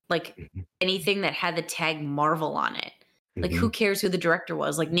company, like anything that had the tag Marvel on it. Like, who cares who the director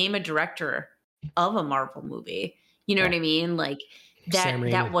was? Like, name a director of a Marvel movie. You know what I mean? Like,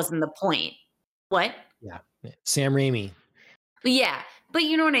 that wasn't the point. What? Yeah. Sam Raimi. Yeah. But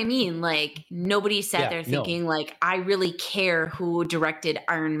you know what I mean? Like, nobody sat there thinking, like, I really care who directed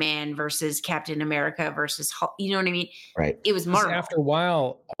Iron Man versus Captain America versus Hulk. You know what I mean? Right. It was Marvel. After a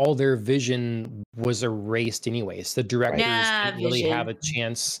while, all their vision was erased anyways. The directors didn't really have a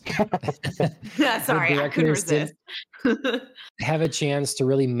chance. Sorry, I couldn't resist. Have a chance to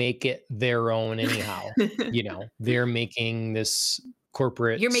really make it their own anyhow. You know, they're making this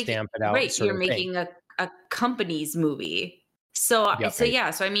corporate stamp it out. Right. You're making a company's movie. So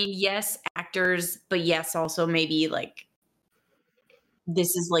I mean, yes, actors, but yes, also maybe like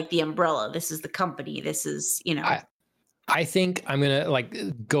this is like the umbrella. This is the company. This is, you know. I think I'm gonna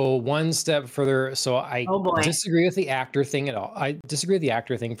like go one step further. So I disagree with the actor thing at all. I disagree with the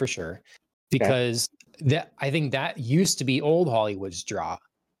actor thing for sure, because I think that used to be old Hollywood's draw.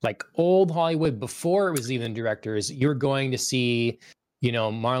 Like old Hollywood before it was even directors, you're going to see, you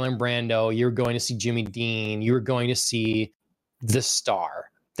know, Marlon Brando. You're going to see Jimmy Dean. You're going to see the star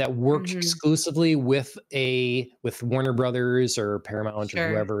that worked exclusively with Warner Brothers or Paramount or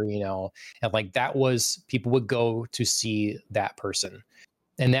whoever, you know, and like that was, people would go to see that person,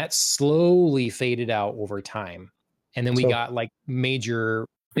 and that slowly faded out over time. And then we got like major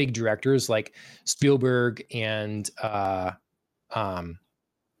big directors like Spielberg and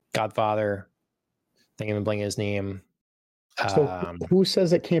Godfather. I think I'm blanking his name. So who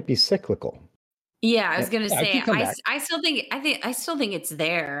says it can't be cyclical? Yeah, I was gonna say. I still think it's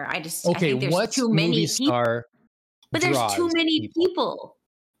there. I think there's too many people. But there's too many people.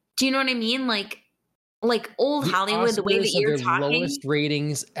 Do you know what I mean? Like old Hollywood, the way that you're talking. Lowest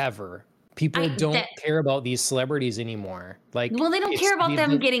ratings ever. People don't care about these celebrities anymore. Like, well, they don't care about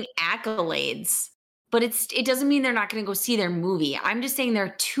them getting accolades, but it doesn't mean they're not going to go see their movie. I'm just saying there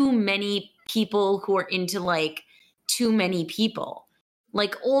are too many people who are into like too many people.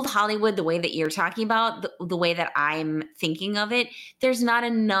 Like old Hollywood, the way that you're talking about, the way that I'm thinking of it, there's not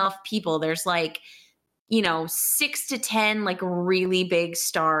enough people. There's like, you know, 6 to 10 like really big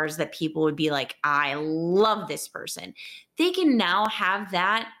stars that people would be like, I love this person. They can now have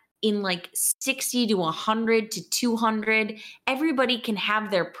that in like 60 to 100 to 200. Everybody can have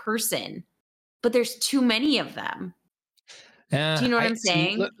their person, but there's too many of them. Do you know what I'm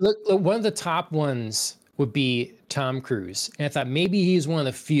saying? Look, one of the top ones would be Tom Cruise. And I thought maybe he's one of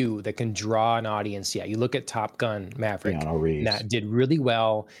the few that can draw an audience. Yeah, you look at Top Gun Maverick. That did really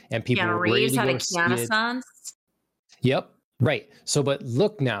well, and people were ready to go see it. Yep, right. So, but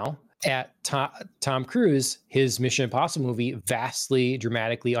look now at Tom Cruise, his Mission Impossible movie vastly,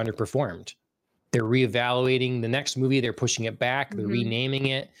 dramatically underperformed. They're reevaluating the next movie. They're pushing it back. They're renaming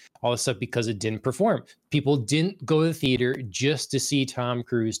it, all this stuff because it didn't perform. People didn't go to the theater just to see Tom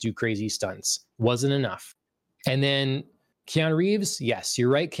Cruise do crazy stunts. Wasn't enough. And then Keanu Reeves, yes, you're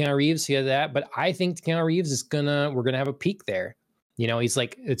right. Keanu Reeves, he had that. But I think Keanu Reeves we're going to have a peak there. You know, he's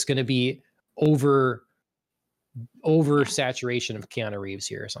like, it's going to be over saturation of Keanu Reeves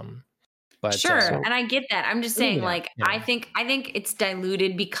here or something. But, sure, and I get that. I'm just saying, I think it's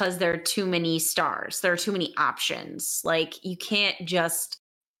diluted because there are too many stars. There are too many options. Like, you can't just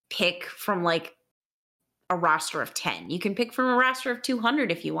pick from like a roster of 10. You can pick from a roster of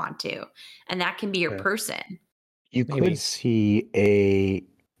 200 if you want to, and that can be your person. You could see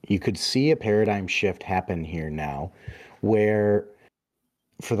a paradigm shift happen here now, where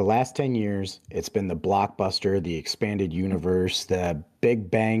for the last 10 years, it's been the blockbuster, the expanded universe, the big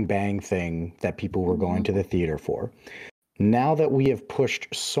bang thing that people were going to the theater for. Now that we have pushed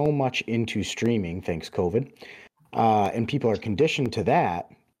so much into streaming, thanks COVID, and people are conditioned to that,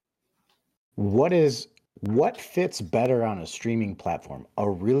 what fits better on a streaming platform? A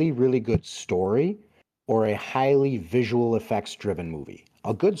really, really good story or a highly visual effects driven movie?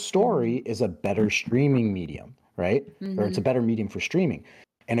 A good story is a better streaming medium, right? Or it's a better medium for streaming.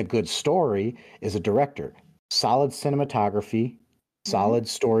 And a good story is a director. Solid cinematography, solid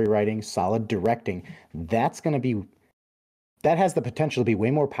story writing, solid directing. That has the potential to be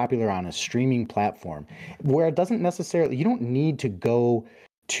way more popular on a streaming platform where it doesn't necessarily, you don't need to go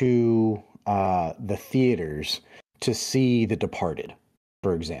to the theaters to see The Departed,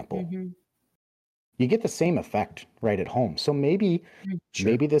 for example. You get the same effect right at home. So maybe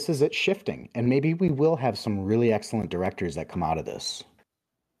this is it shifting, and maybe we will have some really excellent directors that come out of this.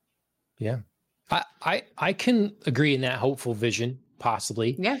 Yeah. I can agree in that hopeful vision,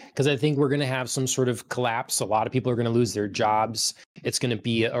 possibly. Yeah. Because I think we're going to have some sort of collapse. A lot of people are going to lose their jobs. It's going to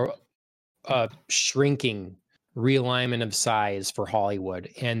be a shrinking realignment of size for Hollywood.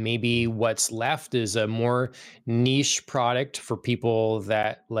 And maybe what's left is a more niche product for people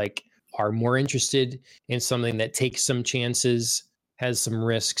that like are more interested in something that takes some chances, has some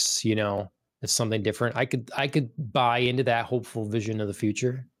risks, you know, it's something different. I could buy into that hopeful vision of the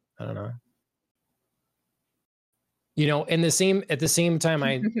future. I don't know. You know, at the same time,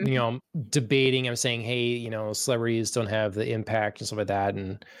 I'm debating, I'm saying, hey, you know, celebrities don't have the impact and stuff like that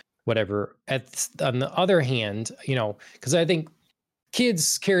and whatever. On the other hand, you know, because I think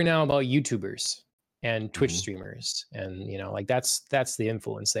kids care now about YouTubers and Twitch streamers. And, you know, like that's the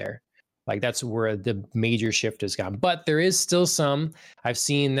influence there. Like that's where the major shift has gone. But there is still some, I've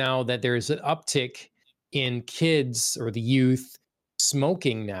seen now that there's an uptick in kids or the youth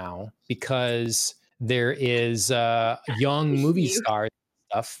smoking now because there is young movie stars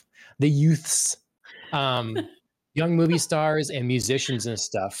stuff, the youths, young movie stars and musicians and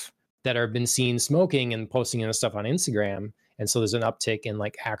stuff that have been seen smoking and posting and stuff on Instagram. And so there's an uptick in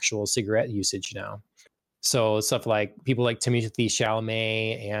like actual cigarette usage now. So stuff like people like Timothée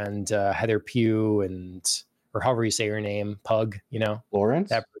Chalamet and Heather Pugh or however you say her name, Pug, you know, Florence.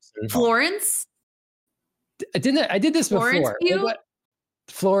 That person. Florence. I did this Florence before. Pugh?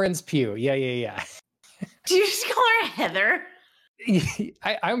 Florence Pugh. Yeah. Did you just call her Heather?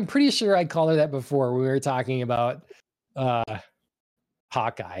 I'm pretty sure I called her that before. We were talking about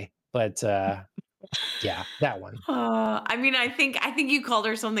Hawkeye, but yeah, that one. I mean, I think you called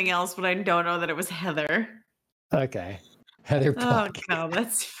her something else, but I don't know that it was Heather. Okay, Heather Pug. Oh no,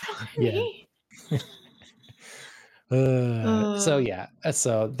 that's funny. Yeah.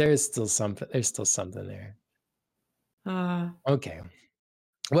 So there's still something there. Okay.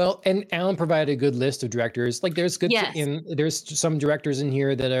 Well, and Alan provided a good list of directors. Like there's there's some directors in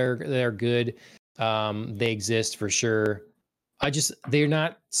here that are good. They exist for sure. They're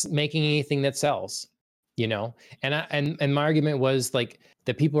not making anything that sells, you know. And my argument was like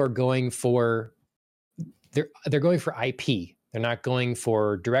that people are going for they're going for IP. They're not going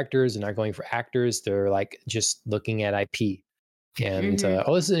for directors. They're not going for actors. They're like just looking at IP. And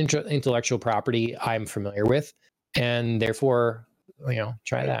this is intellectual property I'm familiar with, and therefore, you know,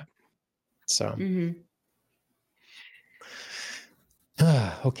 try that. So,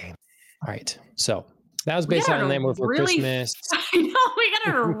 okay, all right. So that was based on Nightmare Before Christmas. I know we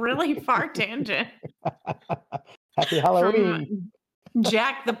got a really far tangent. Happy Halloween, from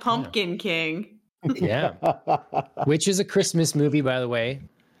Jack the Pumpkin King. Yeah, which is a Christmas movie, by the way.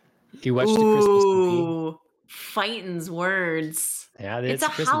 You watched the Christmas movie. Fighting's words. Yeah, it's a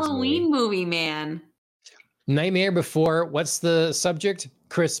Halloween movie, man. Nightmare Before. What's the subject?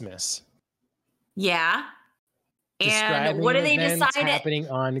 Christmas. Yeah. And what do they decide happening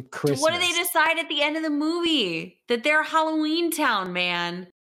on Christmas? What do they decide at the end of the movie? That they're Halloween Town, man,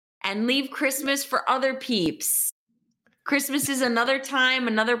 and leave Christmas for other peeps. Christmas is another time,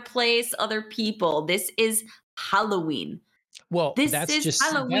 another place, other people. This is Halloween. Well, that's just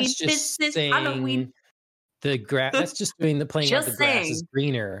Halloween. This is Halloween. That's just doing the playing out the grass is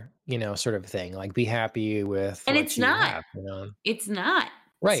greener, you know, sort of thing. Like be happy with. And what it's you not. Have, you know? It's not.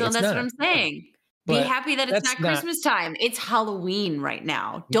 Right. So that's what I'm saying. Be happy that it's not Christmas time. It's Halloween right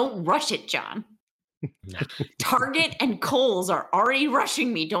now. Don't rush it, John. No. Target and Kohl's are already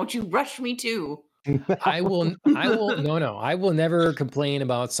rushing me. Don't you rush me too. I will never complain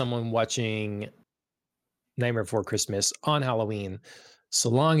about someone watching Nightmare Before Christmas on Halloween, so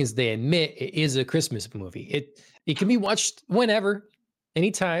long as they admit it is a Christmas movie. It can be watched whenever,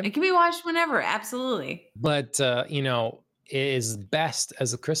 anytime. It can be watched whenever, absolutely. But you know, it is best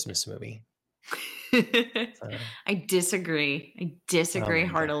as a Christmas movie. I disagree.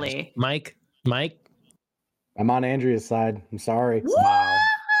 Heartily. Mike. I'm on Andrea's side. I'm sorry. What?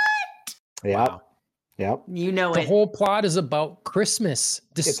 Yep. Yep. You know The it. whole plot is about Christmas,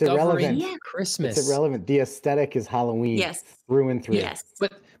 discovering irrelevant. Christmas. It's irrelevant. The aesthetic is Halloween Yes. through and through. Yes.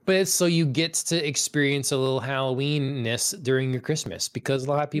 But it's so you get to experience a little Halloweenness during your Christmas, because a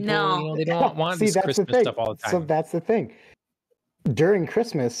lot of people, No. they don't want See, this that's Christmas the thing. stuff all the time. So that's the thing. During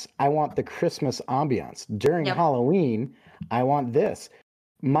Christmas, I want the Christmas ambiance. During Yep. Halloween, I want this.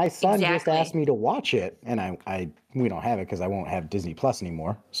 My son just Exactly. asked me to watch it, and we don't have it because I won't have Disney Plus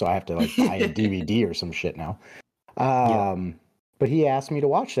anymore. So I have to like buy a DVD or some shit now. But he asked me to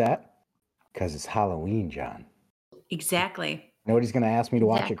watch that because it's Halloween, John. Exactly. You know what he's going to ask me to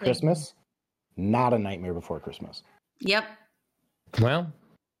watch at Exactly. Christmas? Not A Nightmare Before Christmas. Yep. Well,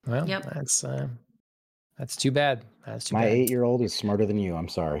 Yep. that's too bad. That's too My bad. 8-year-old is smarter than you. I'm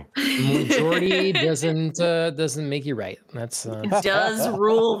sorry. Majority doesn't make you right. That's It does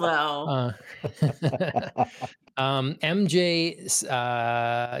rule though.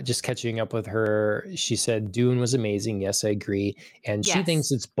 MJ, just catching up with her, she said Dune was amazing. Yes, I agree. And she Yes.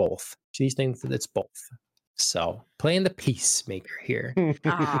 thinks it's both. She thinks that it's both. So playing the peacemaker here.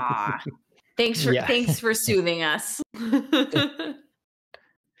 Ah. Thanks for soothing us.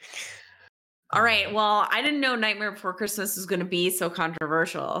 All right. Well, I didn't know Nightmare Before Christmas was going to be so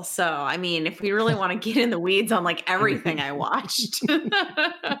controversial. So, I mean, if we really want to get in the weeds on like everything I watched,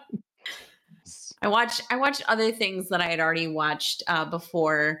 I watched other things that I had already watched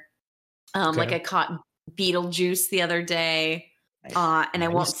before. Like I caught Beetlejuice the other day, and I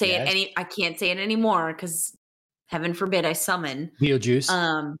won't say it I can't say it anymore because heaven forbid I summon Beetlejuice.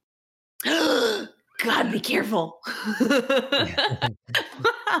 God, be careful.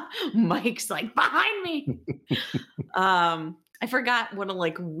 Mike's like behind me. I forgot what a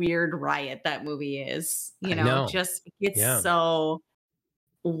like weird riot that movie is. You know, just it gets so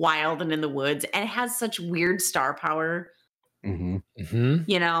wild and in the woods, and it has such weird star power. You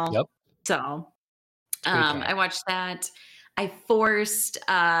know, Yep. So I watched that. I forced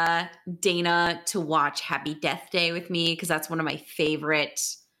Dana to watch Happy Death Day with me because that's one of my favorite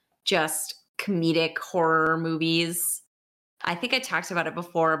just comedic horror movies. I think I talked about it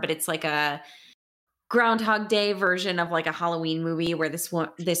before, but it's like a Groundhog Day version of like a Halloween movie where this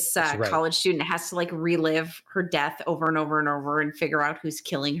college student has to like relive her death over and over and over and figure out who's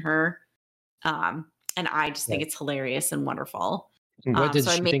killing her. And I just think it's hilarious and wonderful. What did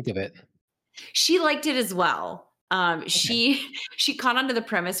she think of it? She liked it as well. She caught onto the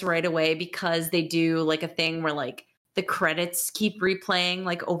premise right away because they do like a thing where like the credits keep replaying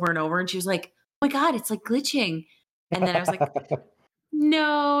like over and over, and she was like, "Oh my God, it's like glitching." And then I was like,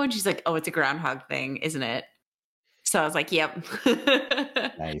 "No," and she's like, "Oh, it's a Groundhog thing, isn't it?" So I was like, "Yep."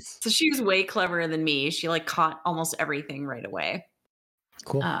 Nice. So she was way cleverer than me. She like caught almost everything right away.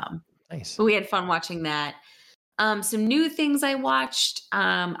 Cool. Nice. But we had fun watching that. Some new things I watched,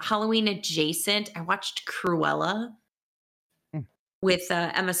 Halloween adjacent. I watched Cruella with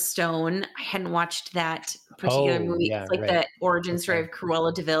Emma Stone. I hadn't watched that particular movie. Yeah, it's like the origin story of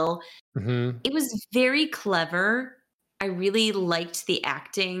Cruella de Vil. It was very clever. I really liked the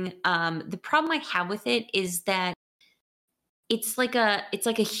acting. The problem I have with it is that it's like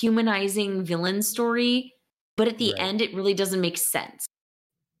a humanizing villain story, but at the end it really doesn't make sense.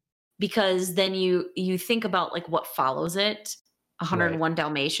 Because then you think about like what follows it, 101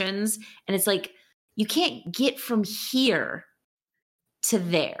 Dalmatians, and it's like you can't get from here to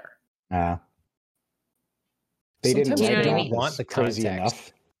there. They didn't Sometimes I don't don't want the crazy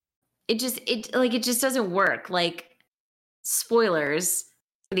context. enough. It just doesn't work. Like spoilers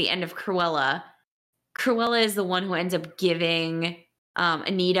for the end of Cruella. Cruella is the one who ends up giving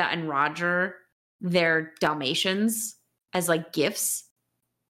Anita and Roger their Dalmatians as like gifts.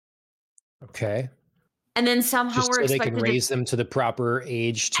 Okay. And then somehow Just we're so they expected can raise them to the proper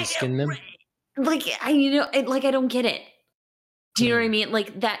age to skin them. Like I don't get it. Do you know what I mean?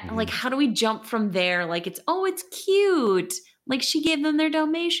 Like that. Like how do we jump from there? Like it's cute. Like she gave them their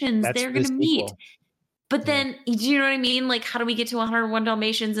Dalmatians. They're gonna meet. But then, do you know what I mean? Like, how do we get to 101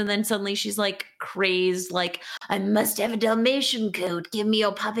 Dalmatians? And then suddenly she's like crazed, like, I must have a Dalmatian coat. Give me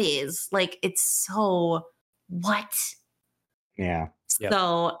your puppies. Like, it's so what? Yeah.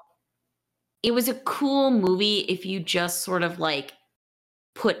 So it was a cool movie if you just sort of like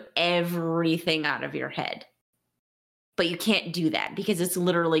put everything out of your head. But you can't do that because it's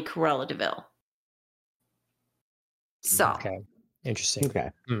literally Cruella de Vil. So. Okay. Interesting. Okay.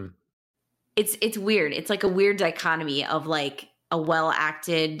 It's weird. It's like a weird dichotomy of like a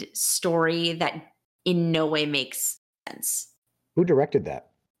well-acted story that in no way makes sense. Who directed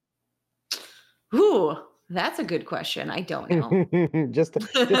that? Ooh, that's a good question. I don't know. just as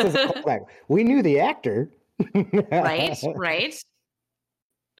a callback. We knew the actor. Right.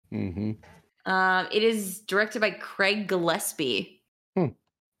 Mm-hmm. It is directed by Craig Gillespie.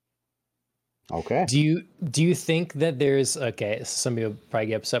 Okay. Do you think that there's somebody will probably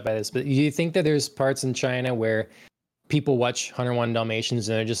get upset by this, but do you think that there's parts in China where people watch 101 Dalmatians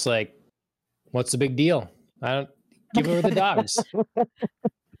and they're just like, what's the big deal? I don't give over the dogs.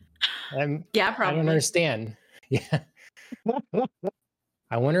 Yeah, I probably. don't understand. Yeah.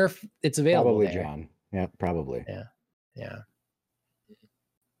 I wonder if it's available Probably, there. John. Yeah, probably. Yeah.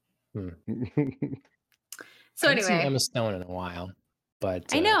 So I haven't seen anyway, Emma Stone in a while, but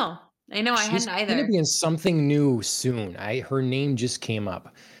I know. I hadn't she's either. gonna be in something new soon. Her name just came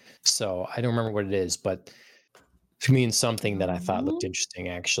up, so I don't remember what it is, but to me, in something that I thought looked interesting,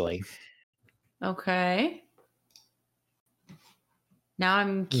 actually. Okay. Now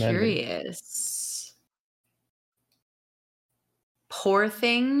I'm curious. Poor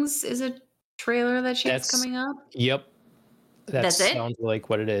Things is a trailer that she has coming up. Yep. That's it? Sounds like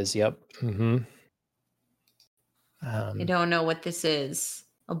what it is. Yep. Mm-hmm. I don't know what this is.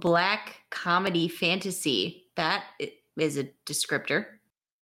 A black comedy fantasy. That is a descriptor.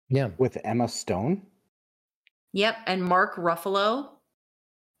 Yeah. With Emma Stone? Yep. And Mark Ruffalo.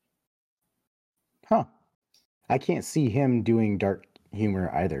 Huh. I can't see him doing dark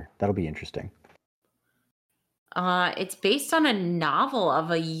humor either. That'll be interesting. It's based on a novel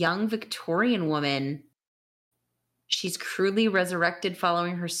of a young Victorian woman. She's crudely resurrected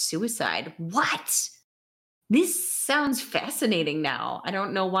following her suicide. What? This sounds fascinating now. I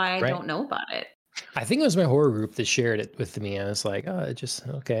don't know why I don't know about it. I think it was my horror group that shared it with me. I was like, oh, it just,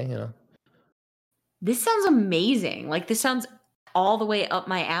 okay, you know. This sounds amazing. Like, this sounds all the way up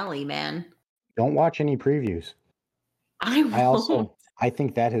my alley, man. Don't watch any previews. I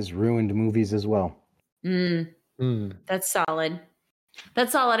think that has ruined movies as well. That's solid.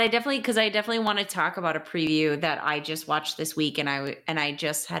 That's solid. I definitely want to talk about a preview that I just watched this week, and I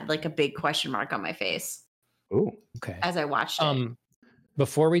just had like a big question mark on my face. Oh, okay. As I watched it.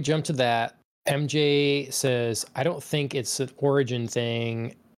 Before we jump to that, MJ says, I don't think it's an origin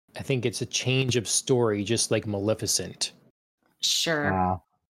thing. I think it's a change of story, just like Maleficent. Sure.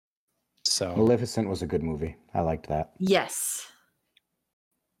 So Maleficent was a good movie. I liked that. Yes.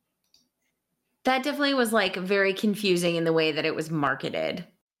 That definitely was like very confusing in the way that it was marketed.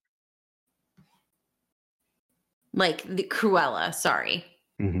 Like the Cruella, sorry.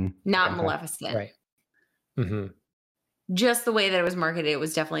 Mm-hmm. Not Maleficent. Right. Mm-hmm. Just the way that it was marketed, it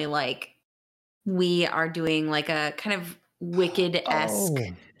was definitely like, we are doing like a kind of Wicked-esque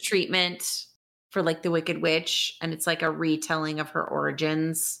treatment for like the Wicked Witch, and it's like a retelling of her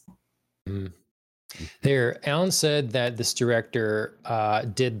origins. There, Alan said that this director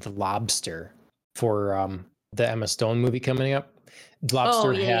did The Lobster for the Emma Stone movie coming up.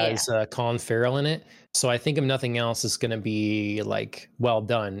 Lobster has Colin Farrell in it, so I think if nothing else, it's going to be like well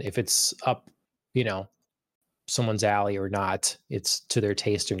done. If it's up, you know, someone's alley or not, it's to their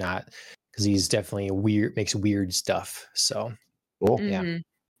taste or not, because he's definitely makes weird stuff. So, yeah.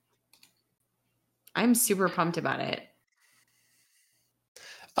 I'm super pumped about it.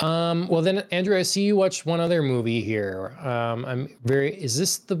 Well then, Andrew, I see you watched one other movie here. Is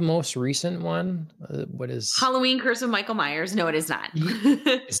this the most recent one? What is Halloween Curse of Michael Myers? No, it is not.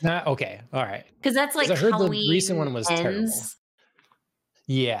 It's not? Okay. All right. Because that's like I heard Halloween the recent one was terrible. Ends.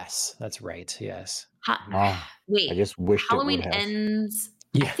 Yes, that's right. Yes. Wait, I just wish Halloween Ends.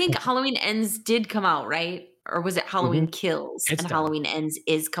 Yeah. I think Halloween Ends did come out, right? Or was it Halloween Kills? It's and done. Halloween Ends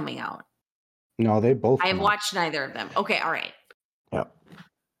is coming out. No, they both. I have watched neither of them. Okay, all right. Yep.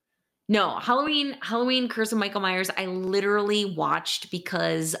 No, Halloween Curse of Michael Myers, I literally watched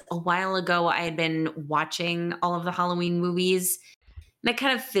because a while ago I had been watching all of the Halloween movies, and I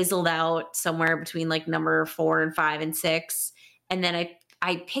kind of fizzled out somewhere between like number 4 and 5 and 6. And then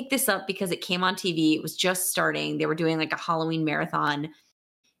I picked this up because it came on TV. It was just starting. They were doing like a Halloween marathon.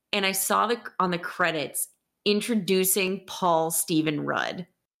 And I saw on the credits introducing Paul Stephen Rudd.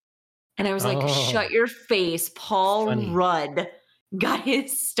 And I was like, shut your face. Paul Rudd got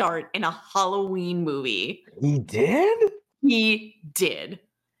his start in a Halloween movie. He did? He did. It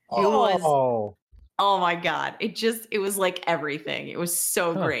was, oh my God. It was like everything. It was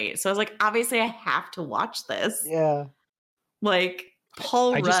so great. So I was like, obviously I have to watch this. Yeah. Like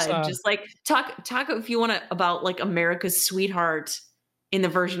Paul Rudd, just like talk if you want to about like America's sweetheart in the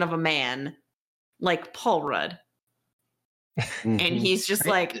version of a man, like Paul Rudd. And he's just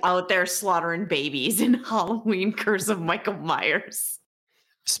like out there slaughtering babies in Halloween Curse of Michael Myers.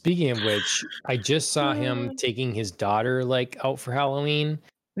 Speaking of which, I just saw him taking his daughter like out for Halloween,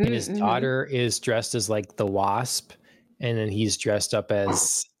 and his daughter is dressed as like the Wasp, and then he's dressed up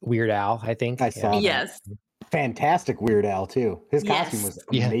as Weird Al, I think. I saw that. Yes. Fantastic Weird Al too. His costume was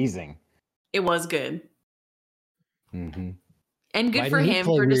amazing. It was good. Mm-hmm. And good Why for didn't he him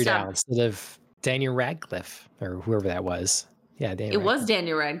play for Weird just Al instead of Daniel Radcliffe or whoever that was? Yeah, Daniel It was Radcliffe.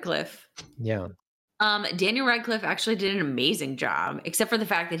 Daniel Radcliffe. Yeah. Daniel Radcliffe actually did an amazing job, except for the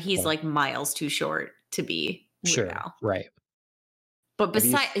fact that he's Yeah. like miles too short to be Weird Sure. Al. Right. But Have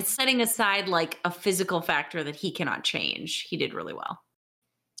you besides, it's setting aside like a physical factor that he cannot change. He did really well.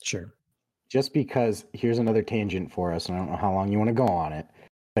 Sure. Just because, here's another tangent for us, and I don't know how long you want to go on it,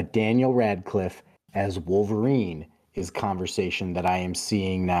 but Daniel Radcliffe as Wolverine is conversation that I am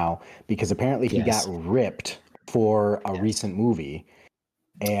seeing now, because apparently he Yes. got ripped for a recent movie.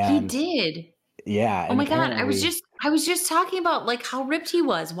 And He did. yeah. Oh and my god! I was apparently- just talking about like how ripped he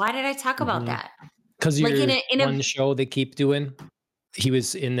was. Why did I talk about Mhm. that? Because Like you're in a one show they keep doing. He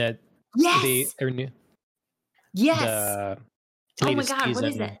was in that. yes, yes. The Oh my latest god! What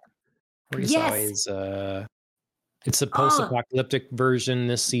is season it? where he's Yes. always it's a Oh, post-apocalyptic version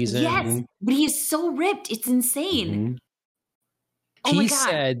this season. yes. But he is so ripped. It's insane. Mhm. Oh my He god!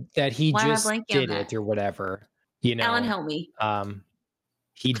 said that he Why am I just blanking on did that? it or whatever. You Alan, know, help me.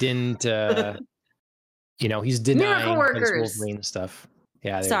 he didn't. You know, he's Miracle denying his workers. Wolverine stuff.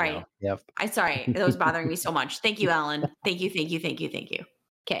 Yeah, there Sorry. you go. Yep. I'm sorry. That was bothering me so much. Thank you, Alan. Thank you.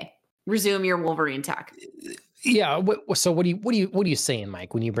 Okay. Resume your Wolverine talk. Yeah. So what are you saying,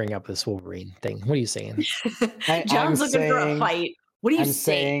 Mike, when you bring up this Wolverine thing? What are you saying? John's looking for a fight. What are you I'm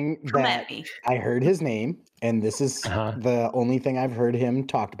saying Come that at me. I heard his name, and this is the only thing I've heard him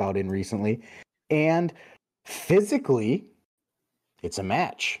talked about in recently. And physically, it's a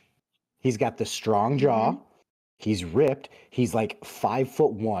match. He's got the strong jaw. Mhm. He's ripped. He's like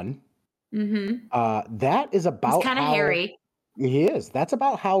 5'1". Mm-hmm. That is about He's kind of how hairy. he is. That's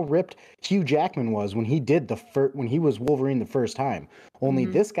about how ripped Hugh Jackman was when he did when he was Wolverine the first time. Only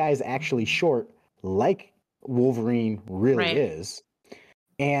Mhm. this guy's actually short, like Wolverine really Right. is.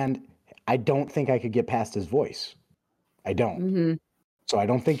 And I don't think I could get past his voice. I don't. Mm-hmm. So I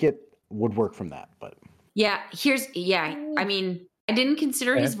don't think it would work from that. But Yeah. I mean, I didn't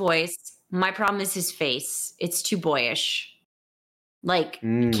consider his voice. My problem is his face. It's too boyish. Like,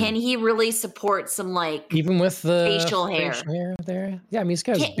 can he really support some like even with the facial hair there? Yeah, I mean he's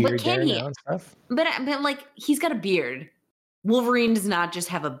got his beard there now and stuff. But like he's got a beard. Wolverine does not just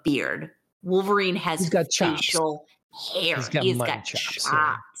have a beard. Wolverine has He's got chops. facial hair. He's got chops.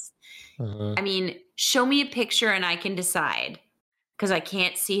 Yeah. Uh-huh. I mean, show me a picture and I can decide, because I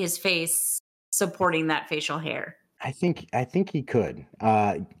can't see his face supporting that facial hair. I think he could.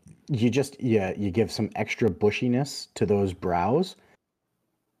 You give some extra bushiness to those brows.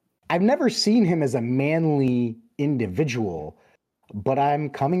 I've never seen him as a manly individual, but I'm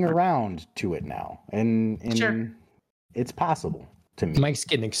coming around to it now, and Sure. It's possible to me. Mike's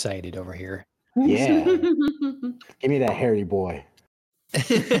getting excited over here. Yeah, give me that hairy boy.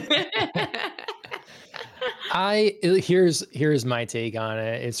 Here's my take on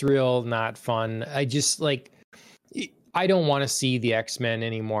it. It's real not fun. I just like I don't want to see the X-Men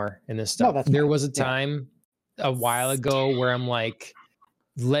anymore in this stuff. No, there was a time a while ago where I'm like,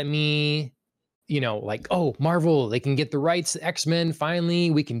 let me, like, oh, Marvel, they can get the rights to X-Men.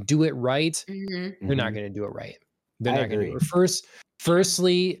 Finally, we can do it right. Mm-hmm. They're not going to do it right. They're I not going to agree. do it.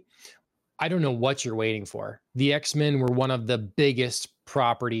 Firstly, I don't know what you're waiting for. The X-Men were one of the biggest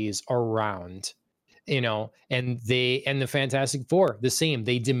properties around, and the Fantastic Four, the same.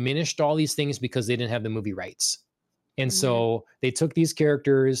 They diminished all these things because they didn't have the movie rights. And so they took these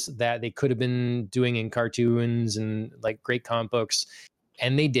characters that they could have been doing in cartoons and like great comic books,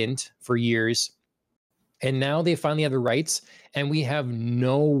 and they didn't for years. And now they finally have the rights, and we have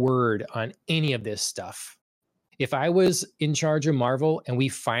no word on any of this stuff. If I was in charge of Marvel and we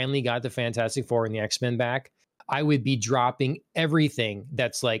finally got the Fantastic Four and the X-Men back, I would be dropping everything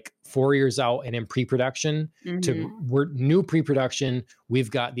that's like 4 years out and in pre-production to new pre-production.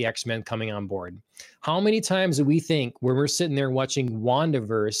 We've got the X-Men coming on board. How many times do we think when we're sitting there watching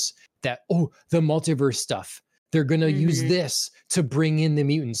WandaVerse that, the multiverse stuff, they're going to use this to bring in the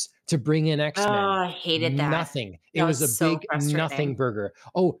mutants, to bring in X-Men. Oh, I hated that. Nothing. It was a big nothing burger.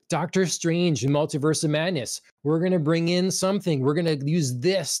 Oh, Doctor Strange and Multiverse of Madness. We're going to bring in something. We're going to use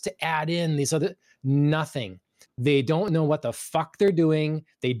this to add in these other, nothing. They don't know what the fuck they're doing.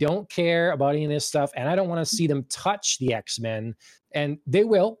 They don't care about any of this stuff. And I don't want to see them touch the X-Men. And they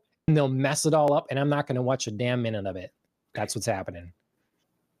will. And they'll mess it all up. And I'm not going to watch a damn minute of it. That's what's happening.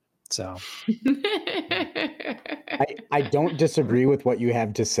 So. I don't disagree with what you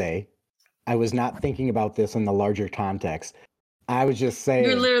have to say. I was not thinking about this in the larger context. I was just saying.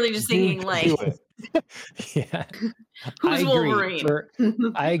 You're literally just thinking like. Yeah. Who's Wolverine?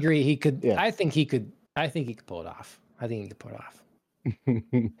 I agree. He could. Yeah. I think he could pull it off.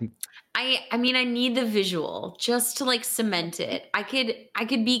 I mean, I need the visual just to like cement it. I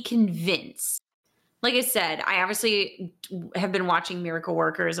could be convinced. Like I said, I obviously have been watching Miracle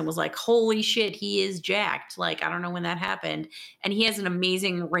Workers and was like, holy shit, he is jacked. Like, I don't know when that happened. And he has an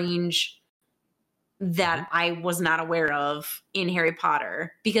amazing range that I was not aware of in Harry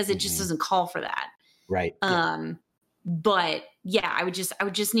Potter because it just doesn't call for that. Right. But yeah, I would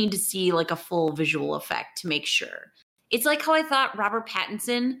just need to see like a full visual effect to make sure. It's like how I thought Robert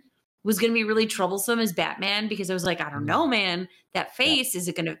Pattinson was going to be really troublesome as Batman because I was like, I don't know, man, that face, is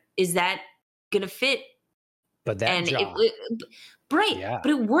that going to fit? But that jaw. Right. Yeah.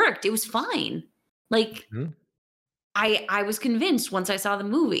 But it worked. It was fine. Like I was convinced once I saw the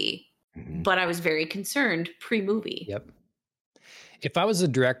movie, but I was very concerned pre-movie. Yep. If I was a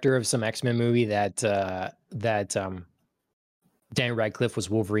director of some X-Men movie that Daniel Radcliffe was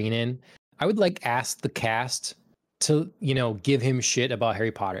Wolverine in, I would like ask the cast to, give him shit about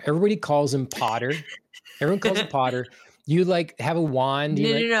Harry Potter. Everybody calls him Potter. Everyone calls him Potter. You like have a wand.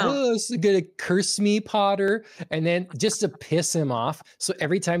 Oh, this is gonna curse me, Potter. And then just to piss him off. So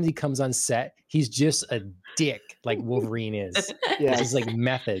every time he comes on set, he's just a dick like Wolverine is. Yeah. It's like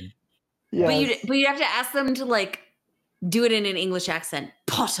method. Yes. But you have to ask them to like do it in an English accent.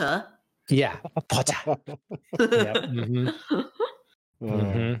 Potter. Yeah. Potter. Yep.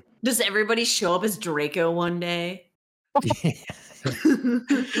 Does everybody show up as Draco one day?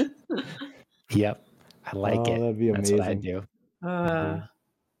 Yep. I like it. That'd be amazing. That's what I do.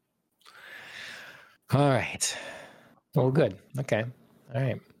 All right. Well, good. Okay. All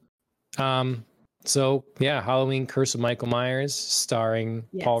right. So yeah, Halloween Curse of Michael Myers, starring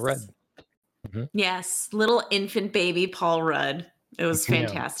Paul Rudd. Yes, little infant baby Paul Rudd. It was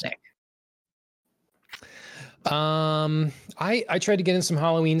fantastic. I tried to get in some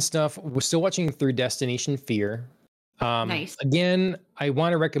Halloween stuff. We're still watching through Destination Fear. Nice. Again, I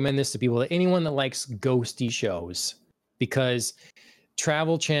want to recommend this to people, anyone that likes ghosty shows, because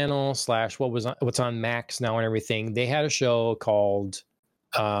Travel Channel / what's on Max now and everything, they had a show called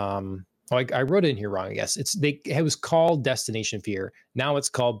I wrote it in here wrong, I guess. It was called Destination Fear. Now it's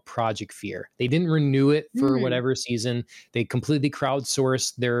called Project Fear. They didn't renew it for whatever season. They completely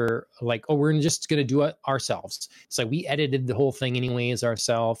crowdsourced. They're like, oh, we're just going to do it ourselves. It's like we edited the whole thing anyways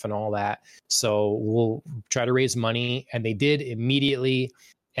ourselves and all that. So we'll try to raise money. And they did immediately.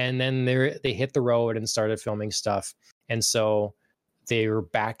 And then they hit the road and started filming stuff. And so they were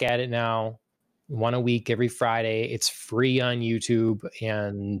back at it now. One a week every Friday. It's free on YouTube,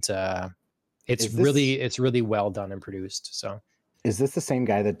 and it's really well done and produced. So, is this the same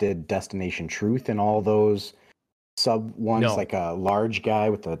guy that did Destination Truth and all those sub ones? No. Like a large guy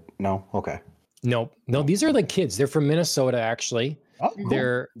with a no? Okay. No. These are like kids. They're from Minnesota, actually. Oh,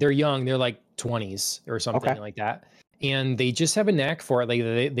 cool. They're young. They're like 20s or something like that, and they just have a knack for it.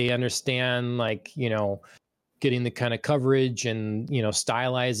 Like they understand, like, getting the kind of coverage and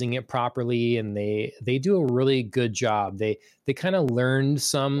stylizing it properly, and they do a really good job. They kind of learned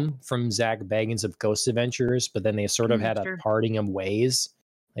some from Zach Bagans of Ghost Adventures, but then they sort of had a parting of ways.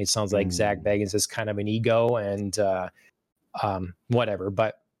 It sounds like Zach Bagans is kind of an ego and whatever.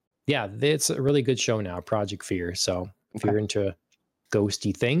 But yeah, it's a really good show now, Project Fear. So if you're into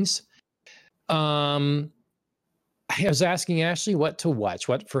ghosty things, I was asking Ashley what to watch,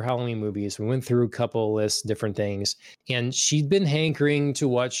 what for Halloween movies. We went through a couple lists, different things, and she'd been hankering to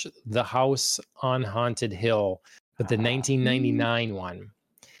watch The House on Haunted Hill, but the 1999 one.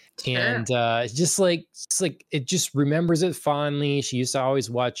 Sure. And it's like it just remembers it fondly. She used to always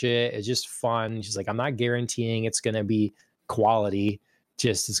watch it. It's just fun. She's like, I'm not guaranteeing it's going to be quality,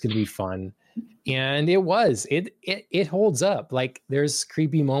 just it's going to be fun. And it holds up. Like, there's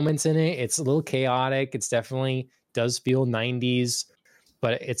creepy moments in it. It's a little chaotic. It's definitely does feel 90s,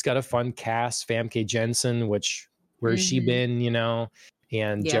 but it's got a fun cast. Famke Jensen, where's she been,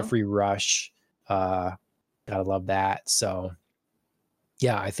 and Jeffrey Rush. Gotta love that. So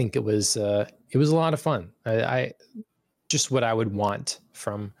yeah, I think it was a lot of fun. I just what I would want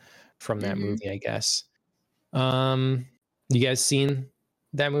from that movie, I guess. You guys seen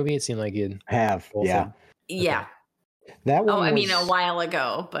that movie? It seemed like you have. Yeah. Yeah. Okay. That one. I mean, a while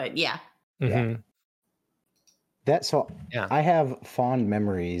ago, but yeah. Mm-hmm. I have fond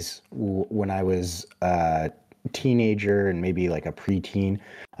memories when I was a teenager and maybe like a preteen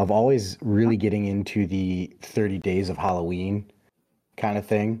of always really getting into the 30 Days of Halloween kind of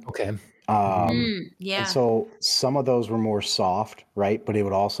thing. Okay. And so some of those were more soft, right? But it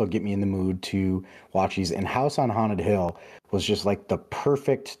would also get me in the mood to watch these. And House on Haunted Hill was just like the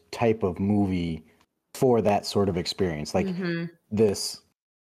perfect type of movie for that sort of experience. Like this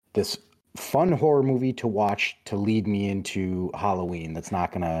fun horror movie to watch to lead me into Halloween. That's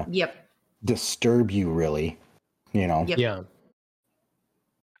not gonna disturb you really, you know. Yep. Yeah.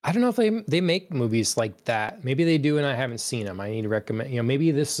 I don't know if they make movies like that. Maybe they do, and I haven't seen them. I need to recommend.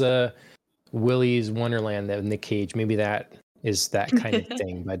 Maybe this Willy's Wonderland, that Nick Cage. Maybe that is that kind of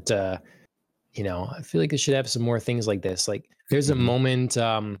thing. But I feel like it should have some more things like this. Like there's a moment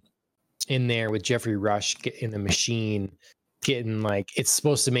in there with Jeffrey Rush in the machine, getting like it's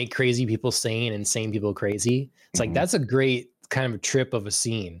supposed to make crazy people sane and sane people crazy. It's like that's a great kind of a trip of a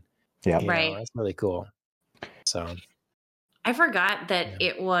scene. Yeah, right. That's really cool. So. I forgot that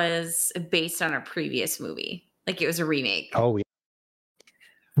it was based on a previous movie. Like it was a remake. Oh, yeah.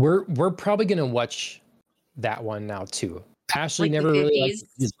 We're probably gonna watch that one now too. Ashley like never the really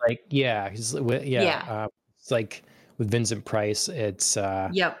 50s? liked it. He's like, it's like with Vincent Price. It's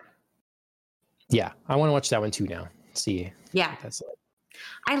Yep. Yeah, I want to watch that one too now. See. Yeah. What that's like.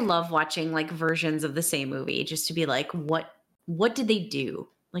 I love watching like versions of the same movie just to be like, what did they do?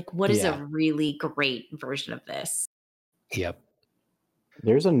 Like, what is a really great version of this? Yep.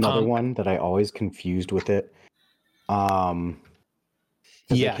 There's another one that I always confused with it. Yes,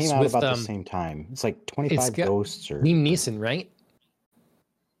 it came out about the same time. It's like 25 Ghosts or Liam Neeson, right?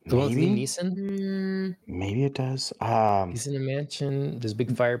 The one with Liam Neeson? Maybe it does. He's in a mansion. There's a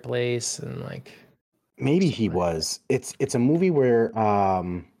big fireplace and like. Maybe he was. It's a movie where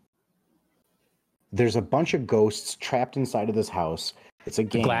there's a bunch of ghosts trapped inside of this house. It's a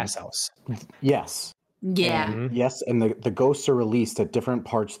game. Glass house. Yes. Yeah. Yes, and the ghosts are released at different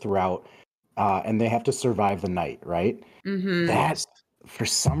parts throughout, and they have to survive the night, right? Mm-hmm. That, for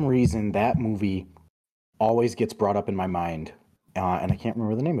some reason, that movie always gets brought up in my mind, and I can't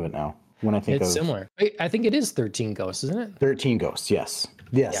remember the name of it now. When I think it's similar. I think it is 13 Ghosts, isn't it? 13 Ghosts, yes.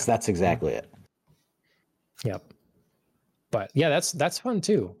 Yes, that's exactly it. Yep. But yeah, that's fun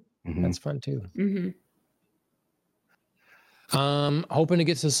too. Mm-hmm. That's fun too. Mm-hmm. Hoping to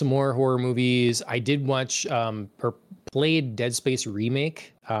get to some more horror movies. I did watch played Dead Space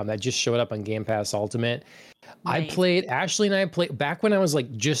remake that just showed up on Game Pass Ultimate. Nice. Ashley and I played back when I was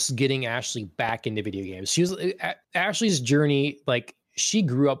like just getting Ashley back into video games. She was Ashley's journey, like she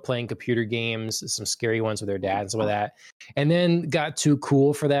grew up playing computer games, some scary ones with her dad and some of that, and then got too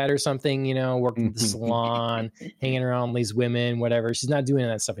cool for that or something, working at the salon, hanging around these women, whatever. She's not doing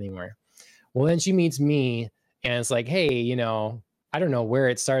that stuff anymore. Well, then she meets me. And it's like, hey, I don't know where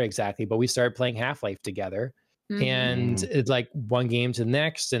it started exactly, but we started playing Half-Life together. Mm-hmm. And it's like one game to the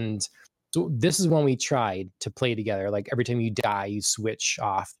next. And so this is when we tried to play together. Like every time you die, you switch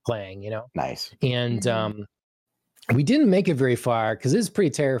off playing, Nice. And we didn't make it very far because it's pretty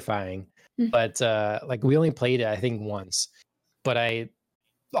terrifying. But like we only played it, I think, once. But I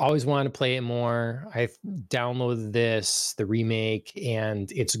always wanted to play it more. I downloaded the remake,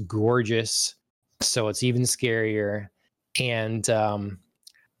 and it's gorgeous. So it's even scarier. And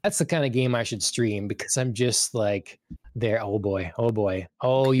that's the kind of game I should stream because I'm just like there. Oh boy.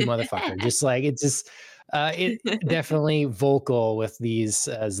 Oh you motherfucker. Just like it's just it definitely vocal with these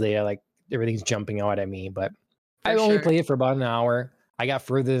as they are like everything's jumping out at me. But I only played it for about an hour. I got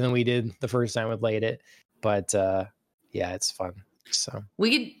further than we did the first time we played it. But yeah, it's fun. So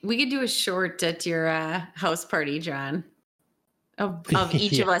we could do a short at your house party, John, of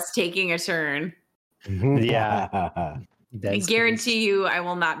each of us taking a turn. Yeah. I guarantee you I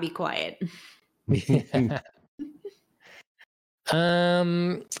will not be quiet.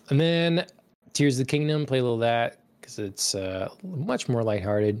 And then Tears of the Kingdom, play a little of that because it's much more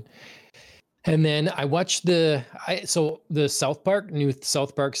lighthearted. And then I watched the South Park, new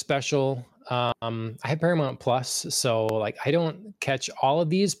South Park special. I have Paramount Plus, so like I don't catch all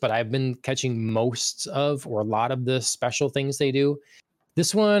of these, but I've been catching most of or a lot of the special things they do.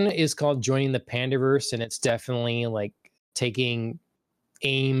 This one is called Joining the Pandaverse, and it's definitely like taking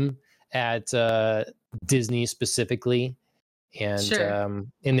aim at Disney specifically. And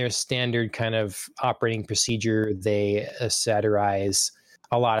in their standard kind of operating procedure, they satirize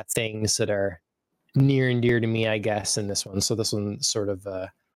a lot of things that are near and dear to me, I guess, in this one. So this one sort of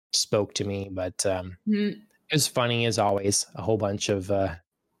spoke to me, but it was funny as always. A whole bunch of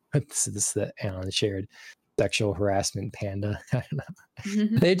this is that Alan shared. Sexual harassment panda. I don't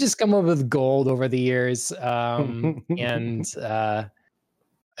know. They just come up with gold over the years. And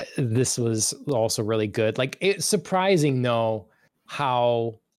this was also really good. Like it's surprising though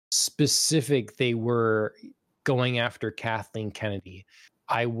how specific they were going after Kathleen Kennedy.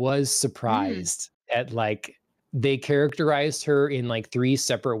 I was surprised at like they characterized her in like 3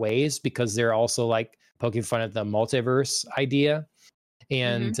 separate ways because they're also like poking fun at the multiverse idea.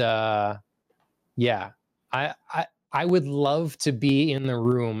 And yeah. I would love to be in the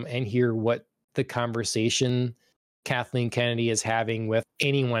room and hear what the conversation Kathleen Kennedy is having with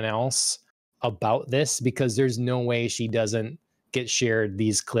anyone else about this, because there's no way she doesn't get shared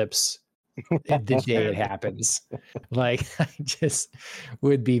these clips the day it happens. Like, I just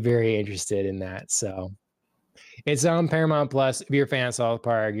would be very interested in that. So it's on Paramount Plus. If you're a fan of South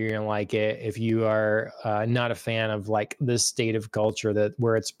Park, you're gonna like it. If you are not a fan of like the state of culture that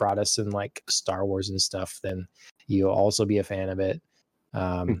where it's brought us in like Star Wars and stuff, then you'll also be a fan of it.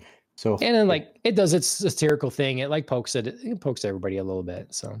 So and then like it does its satirical thing. It like pokes everybody a little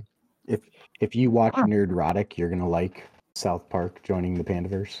bit. So if you watch Nerdrotic, you're gonna like South Park joining the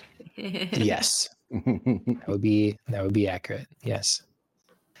Pandaverse. Yes, that would be accurate. Yes.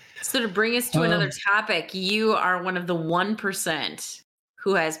 So to bring us to another topic, you are one of the 1%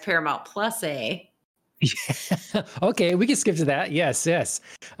 who has Paramount Plus, eh? Yeah. Okay, we can skip to that. Yes. So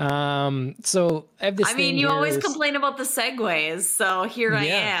I have this. I mean, you always complain about the segues, so here I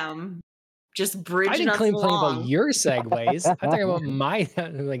am, just bridging. I didn't complain about your segues. I'm talking about my.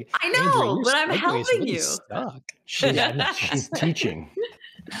 Like, I know, Andrea, but I'm helping really you. Stuck. She's teaching.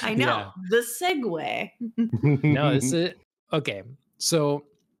 I know the segue. No, this is okay. So,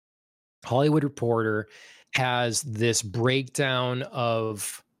 Hollywood Reporter has this breakdown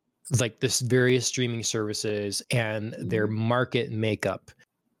of like this various streaming services and their market makeup.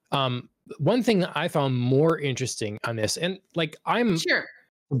 One thing that I found more interesting on this, and like I'm sure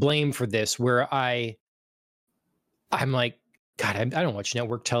blame for this, where I'm like, God, I don't watch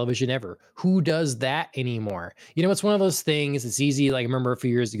network television ever. Who does that anymore? You know, it's one of those things. It's easy. Like I remember a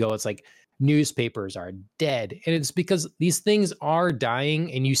few years ago, it's like newspapers are dead, and it's because these things are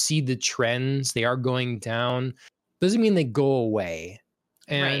dying, and you see the trends. They are going down. Doesn't mean they go away.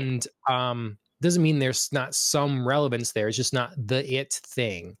 And doesn't mean there's not some relevance there. It's just not the it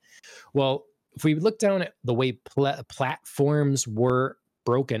thing. Well, if we look down at the way platforms were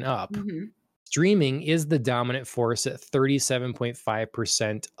broken up, streaming is the dominant force at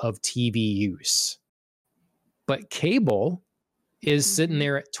 37.5% of TV use. But cable is sitting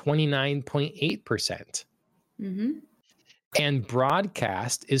there at 29.8%. And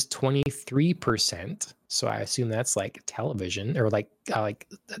broadcast is 23%. So I assume that's like television or like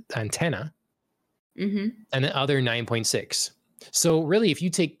antenna. And the other 9.6. So really, if you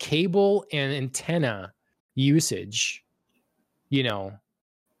take cable and antenna usage, you know,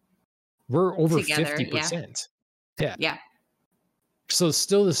 we're over together, 50%. Yeah. So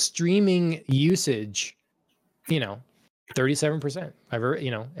still the streaming usage, you know, 37%.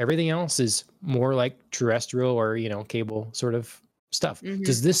 Everything else is more like terrestrial or, you know, cable sort of stuff.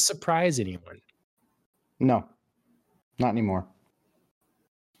 Does this surprise anyone? No, not anymore.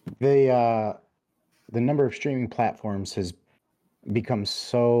 The number of streaming platforms has become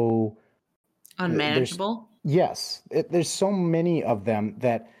so unmanageable. There's so many of them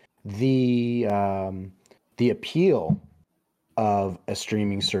that the appeal of a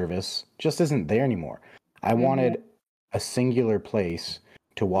streaming service just isn't there anymore. I wanted a singular place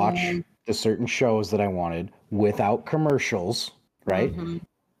to watch the certain shows that I wanted without commercials, right?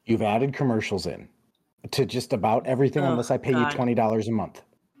 You've added commercials in to just about everything unless I pay you $20 a month.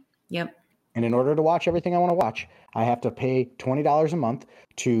 Yep. And in order to watch everything I want to watch, I have to pay $20 a month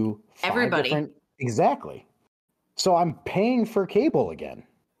to everybody. Exactly. So I'm paying for cable again.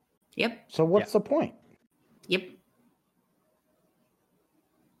 Yep. So what's the point? Yep.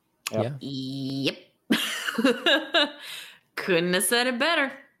 Couldn't have said it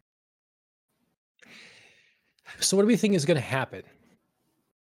better. So what do we think is going to happen?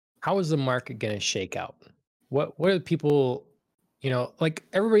 How is the market going to shake out? What are the people, you know, like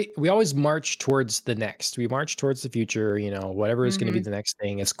everybody, we always march towards the next. We march towards the future, you know, whatever is going to be the next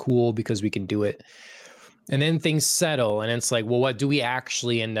thing. It's cool because we can do it. And then things settle and it's like, well, what do we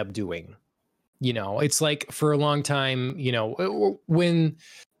actually end up doing? You know, it's like for a long time, you know, when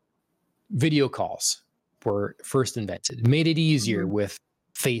video calls were first invented, it made it easier with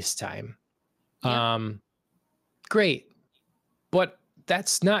FaceTime. Great. But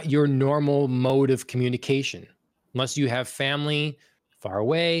that's not your normal mode of communication. Unless you have family far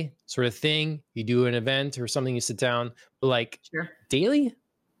away sort of thing, you do an event or something, you sit down, but like daily, is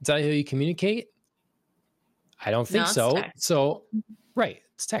that how you communicate? I don't think so. So, right,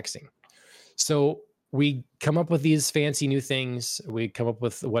 it's texting. So we come up with these fancy new things, we come up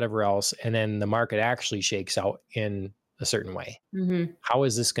with whatever else, and then the market actually shakes out in a certain way. How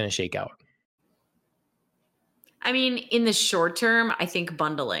is this going to shake out? I mean, in the short term, I think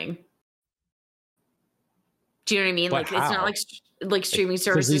bundling. Do you know what I mean? But like, how? it's not like, like streaming these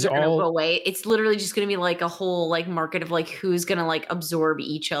services are going to all- go away. It's literally just going to be like a whole like market of like who's going to like absorb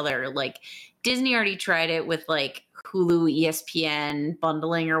each other. Like Disney already tried it with like Hulu, ESPN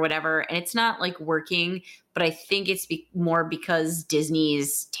bundling or whatever, and it's not like working. But I think it's more because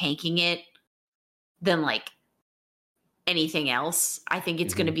Disney's tanking it than like anything else. I think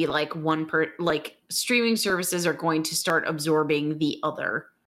it's going to be like like streaming services are going to start absorbing the other.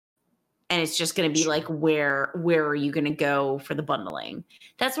 And it's just going to be like, where are you going to go for the bundling?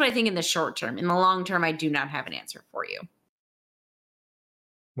 That's what I think in the short term. In the long term, I do not have an answer for you.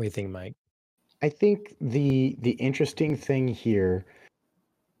 What do you think, Mike? I think the interesting thing here,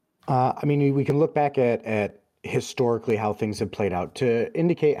 I mean, we can look back at historically how things have played out to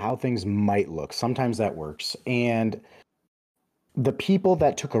indicate how things might look. Sometimes that works. And the people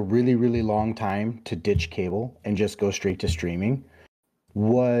that took a really, really long time to ditch cable and just go straight to streaming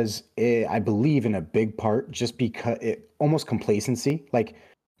was, I believe, in a big part just because almost complacency. Like,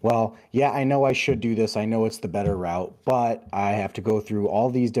 well, yeah, I know I should do this. I know it's the better route, but I have to go through all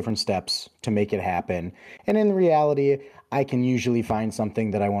these different steps to make it happen. And in reality, I can usually find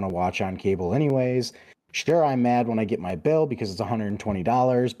something that I want to watch on cable anyways. Sure, I'm mad when I get my bill because it's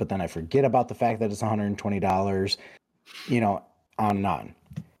 $120, but then I forget about the fact that it's $120, on and on.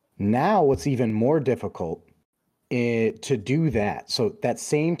 Now, what's even more difficult to do that. So that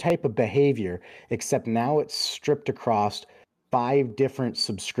same type of behavior, except now it's stripped across 5 different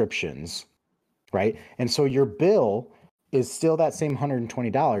subscriptions, right? And so your bill is still that same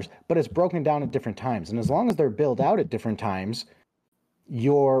 $120, but it's broken down at different times. And as long as they're billed out at different times,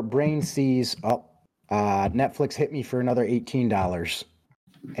 your brain sees, Netflix hit me for another $18,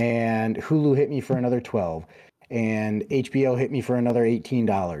 and Hulu hit me for another $12, and HBO hit me for another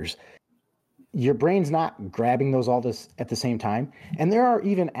 $18. Your brain's not grabbing those all this at the same time. And there are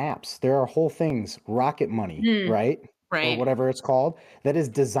even apps, there are whole things, Rocket Money, right? Or whatever it's called, that is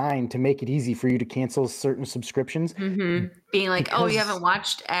designed to make it easy for you to cancel certain subscriptions. Being like, oh, you haven't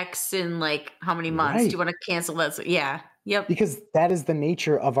watched X in like how many months? Do you want to cancel that? So, yeah. Yep. Because that is the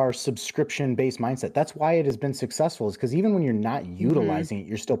nature of our subscription-based mindset. That's why it has been successful, is because even when you're not utilizing it,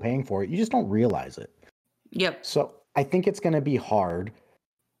 you're still paying for it. You just don't realize it. Yep. So I think it's going to be hard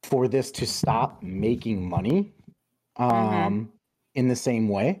for this to stop making money in the same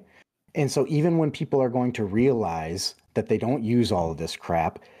way. And so even when people are going to realize that they don't use all of this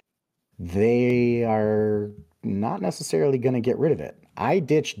crap, they are not necessarily going to get rid of it. I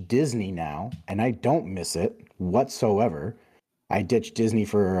ditched Disney now, and I don't miss it whatsoever. I ditched Disney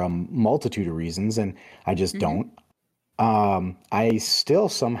for a multitude of reasons, and I just don't. I still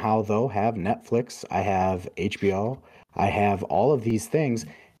somehow, though, have Netflix. I have HBO. I have all of these things.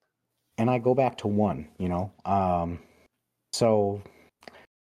 And I go back to one, so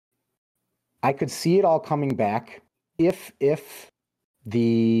I could see it all coming back if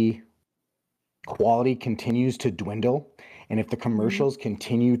the quality continues to dwindle and if the commercials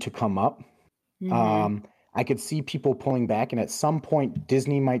continue to come up. I could see people pulling back, and at some point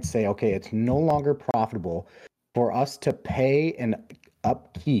Disney might say, okay, it's no longer profitable for us to pay and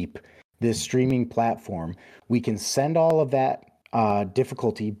upkeep this streaming platform. We can send all of that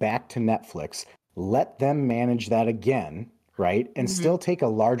difficulty back to Netflix, let them manage that again, right? And still take a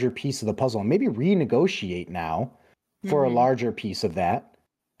larger piece of the puzzle and maybe renegotiate now for a larger piece of that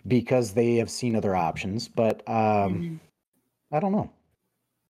because they have seen other options. But I don't know.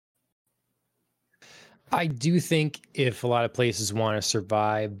 I do think if a lot of places want to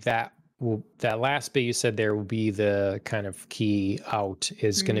survive, that last bit you said there will be the kind of key out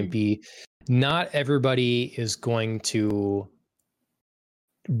is going to be not everybody is going to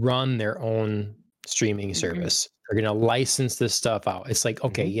run their own streaming service. They're going to license this stuff out. It's like,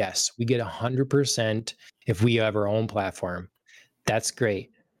 okay, yes, we get 100% if we have our own platform. That's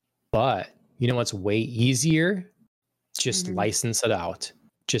great. But you know what's way easier? Just license it out.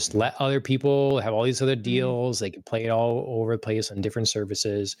 Just let other people have all these other deals. They can play it all over the place on different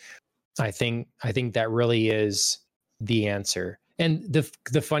services. I think that really is the answer. And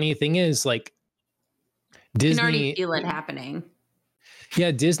the funny thing is, like, Disney, you can already feel it happening.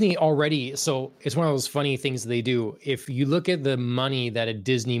 Yeah, Disney already. So it's one of those funny things they do. If you look at the money that a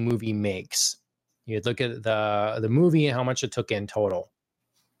Disney movie makes, you look at the movie and how much it took in total.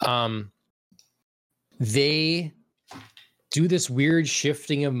 They do this weird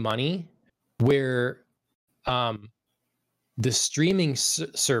shifting of money where the streaming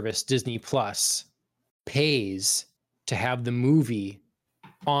service Disney Plus pays to have the movie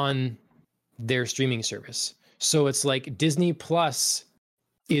on their streaming service. So it's like Disney Plus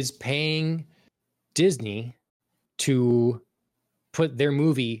is paying Disney to put their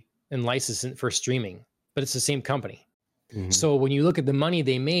movie and license it for streaming, but it's the same company. Mhm. So when you look at the money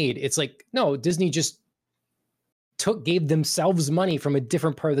they made, it's like, no, Disney just gave themselves money from a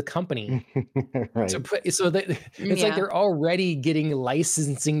different part of the company to Right. put, so that it's like Yeah. they're already getting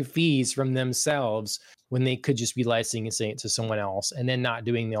licensing fees from themselves when they could just be licensing it to someone else and then not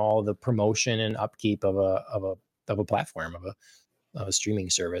doing all the promotion and upkeep of a platform, of a streaming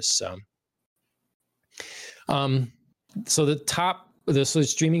service. So the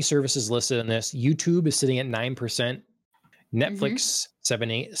streaming services listed in this: YouTube is sitting at 9%, Netflix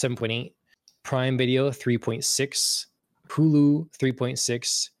 7.8, Prime Video 3.6, Hulu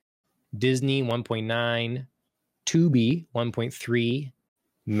 3.6, Disney 1.9, Tubi 1.3,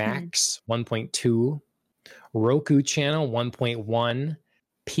 Max 1.2, Roku Channel 1.1,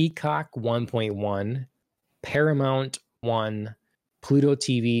 Peacock 1.1, Paramount 1, Pluto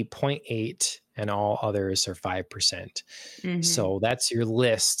TV 0.8, and all others are 5%. So that's your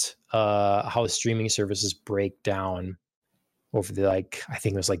list. How streaming services break down over the, like, I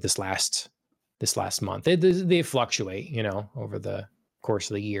think it was like this last month. They fluctuate, you know, over the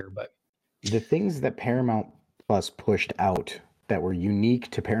course of the year, but The things that Paramount Plus pushed out that were unique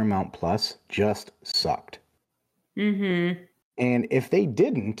to Paramount Plus just sucked. And if they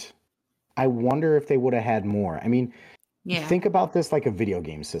didn't, I wonder if they would have had more. I mean, Yeah. think about this like a video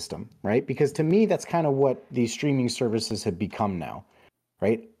game system, right? Because to me, that's kind of what these streaming services have become now,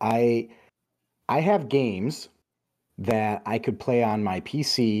 right? I have games that I could play on my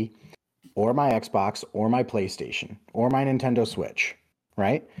PC or my Xbox or my PlayStation or my Nintendo Switch,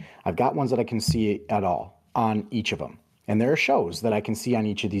 right? I've got ones that I can see at all on each of them. And there are shows that I can see on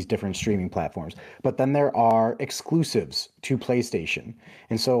each of these different streaming platforms. But then there are exclusives to PlayStation.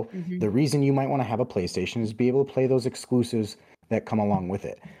 And so the reason you might want to have a PlayStation is to be able to play those exclusives that come along with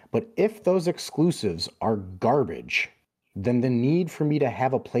it. But if those exclusives are garbage, then the need for me to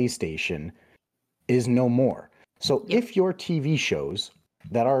have a PlayStation is no more. So if your TV shows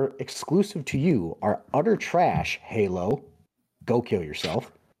that are exclusive to you are utter trash, Halo, go kill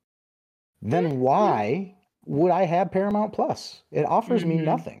yourself, then why would I have Paramount Plus? It offers me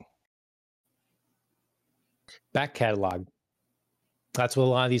nothing. back catalog. That's what a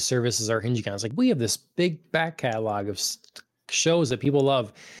lot of these services are hinging on. It's like, we have this big back catalog of shows that people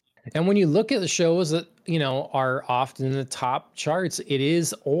love. And when you look at the shows that, you know, are often in the top charts, it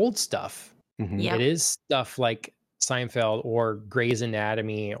is old stuff. Yep. It is stuff like Seinfeld or Grey's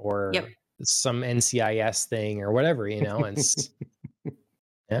Anatomy or some NCIS thing or whatever, you know. It's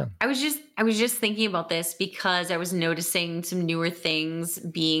yeah. I was just thinking about this because I was noticing some newer things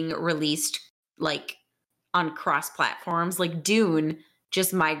being released like on cross platforms. Like Dune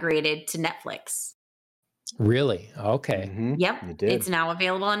just migrated to Netflix. Really? Okay. Yep. It did. It's now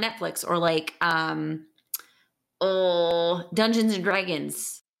available on Netflix. Or like Dungeons and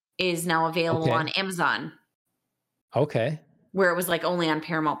Dragons is now available on Amazon. Okay. Where it was like only on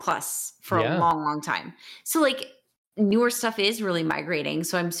Paramount Plus for a Yeah. long, long time. So like newer stuff is really migrating.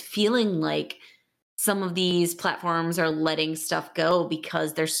 So I'm feeling like some of these platforms are letting stuff go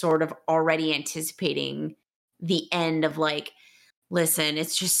because they're sort of already anticipating the end of like, listen,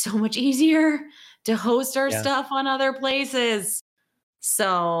 it's just so much easier to host our stuff on other places.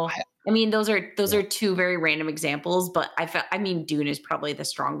 So I mean, those are two very random examples, but I mean, Dune is probably the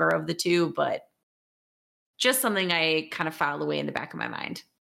stronger of the two, but just something I kind of filed away in the back of my mind.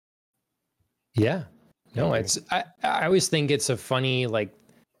 Yeah. No, it's I always think it's a funny, like,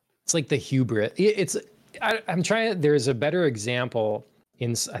 it's like the hubris. I'm trying. There's a better example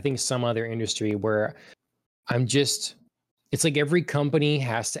in, I think, some other industry where it's like every company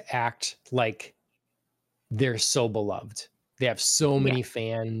has to act like they're so beloved. They have so many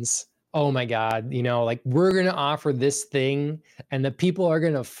fans. Oh my God, you know, like, we're going to offer this thing and the people are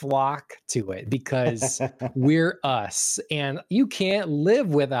going to flock to it because we're us and you can't live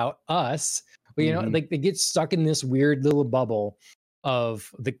without us. But, you know, like, they get stuck in this weird little bubble of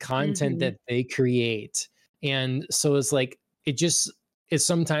the content that they create. And so it's like, it's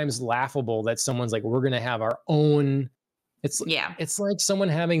sometimes laughable that someone's like, we're going to have our own. It's like someone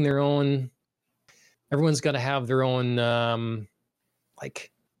having their own. Everyone's got to have their own,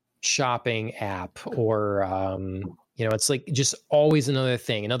 like, shopping app or, you know, it's like just always another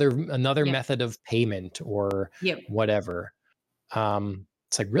thing, another method of payment or whatever.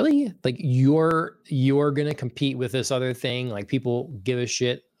 It's like, really, like, you're going to compete with this other thing. Like, people give a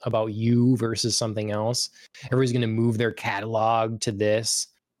shit about you versus something else. Everybody's going to move their catalog to this.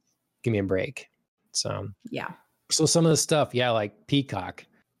 Give me a break. So some of the stuff, like Peacock,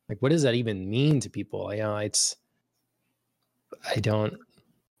 like, what does that even mean to people? You know, I don't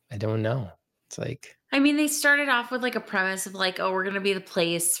know. It's like, I mean, they started off with like a premise of like, oh, we're going to be the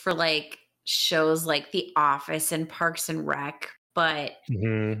place for like shows like The Office and Parks and Rec, but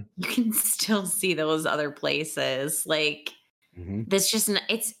Mhm. you can still see those other places. Like, Mhm. that's just,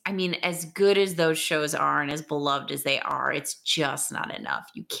 it's, I mean, as good as those shows are and as beloved as they are, it's just not enough.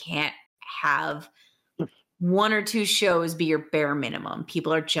 You can't have one or two shows be your bare minimum.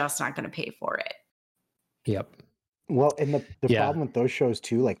 People are just not going to pay for it. Yep. Well, and the Yeah. problem with those shows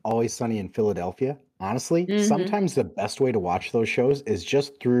too, like Always Sunny in Philadelphia, honestly, Mhm. sometimes the best way to watch those shows is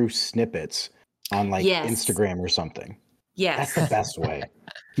just through snippets on like Yes. Instagram or something. Yes. That's the best way.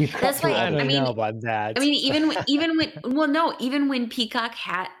 You cut That's through why- all I the don't I mean- know about that. I mean, even when Peacock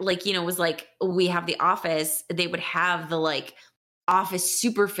had, like, you know, was like, we have The Office, they would have the like Office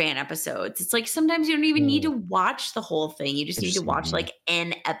super fan episodes. It's like sometimes you don't even need to watch the whole thing. You just need to watch Mhm. like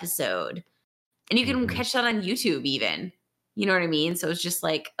an episode. And you can Mhm. catch that on YouTube even. You know what I mean? So it's just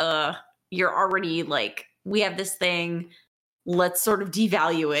like, you're already like, we have this thing, let's sort of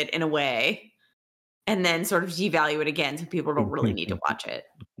devalue it in a way. And then sort of devalue it again so people don't really need to watch it.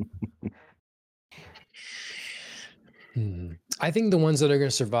 I think the ones that are going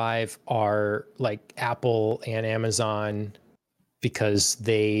to survive are like Apple and Amazon because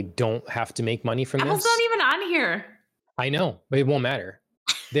they don't have to make money from Apple's this. not even on here. I know, but it won't matter.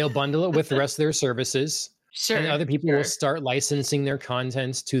 They'll bundle it with the rest of their services, Sure. and other people will start licensing their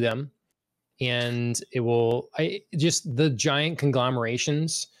content to them. And it will, just the giant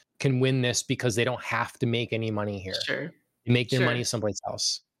conglomerations can win this because they don't have to make any money here. Sure. They make their Sure. money someplace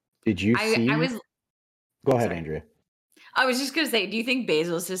else. Did you see? I was Go ahead, sorry. Andrea. I was just gonna say, do you think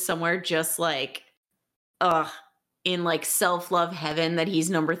Bezos is somewhere just like in like self-love heaven that he's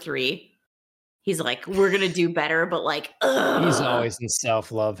number 3? He's like, we're gonna do better, but like He's always in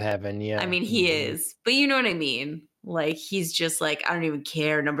self-love heaven. Yeah. I mean, he is, but you know what I mean? Like, he's just like, I don't even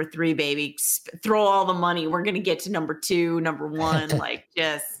care. Number 3, baby. Throw all the money. We're going to get to number 2, number 1. Like,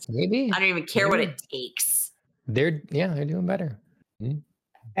 just, Maybe. I don't even care what Maybe. it takes. They're doing better.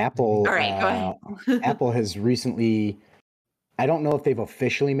 Apple. All right, go ahead. Apple has recently. I don't know if they've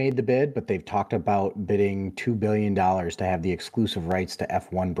officially made the bid, but they've talked about bidding $2 billion to have the exclusive rights to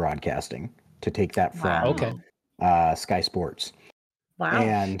F1 broadcasting, to take that from Okay. Sky Sports. Wow.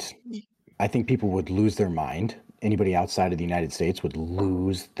 And I think people would lose their mind. Anybody outside of the United States would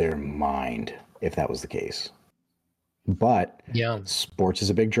lose their mind if that was the case. But Yeah. sports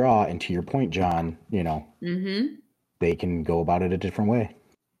is a big draw. And to your point, John, you know, they can go about it a different way.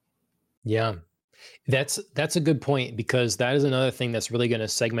 Yeah. That's a good point, because that is another thing that's really going to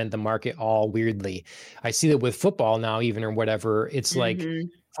segment the market all weirdly. I see that with football now, even, or whatever, it's like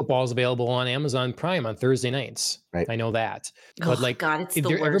football is available on Amazon Prime on Thursday nights. Right. I know that. But like, God, it's the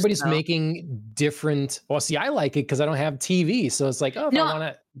worst, everybody's though. making different. Well, see, I like it because I don't have TV. So it's like, oh, if I want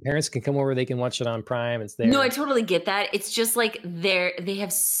to, parents can come over, they can watch it on Prime. It's there. No, I totally get that. It's just like they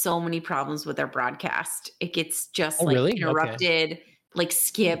have so many problems with their broadcast. It gets just really? interrupted. Okay. Like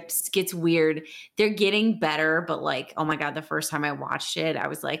skips, gets weird. They're getting better, but like, oh my God, the first time I watched it, I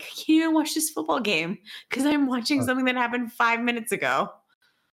was like, I can't even watch this football game because I'm watching something that happened 5 minutes ago.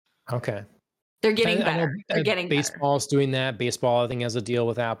 Okay. They're getting better. They're getting baseball's doing that. Baseball, I think, has a deal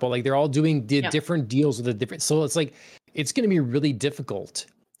with Apple. Like, they're all doing different deals with the different. So it's like, it's going to be really difficult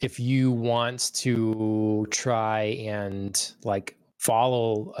if you want to try and like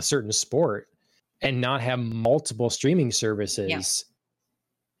follow a certain sport and not have multiple streaming services. Yeah.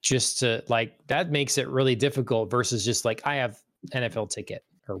 Just to like, that makes it really difficult versus just like, I have NFL ticket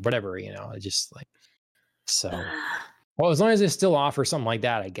or whatever, you know, just like, so, well, as long as they still offer something like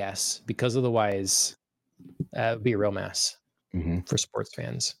that, I guess, because otherwise it would be a real mess for sports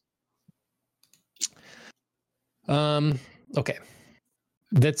fans. Okay.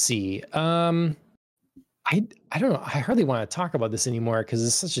 Let's see. I don't know. I hardly want to talk about this anymore because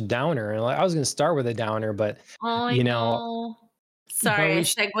it's such a downer. And I was going to start with a downer, but you know, sorry, I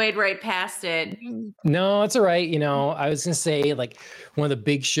segued right past it. No, it's all right. You know, I was going to say, like, one of the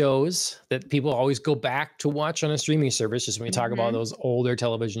big shows that people always go back to watch on a streaming service, just when we talk about those older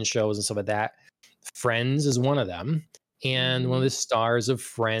television shows and stuff like that. Friends is one of them. And one of the stars of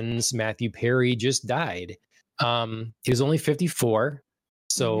Friends, Matthew Perry, just died. He was only 54,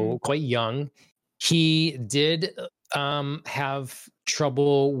 so quite young. He did have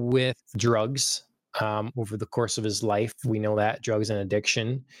trouble with drugs over the course of his life. We know that, drugs and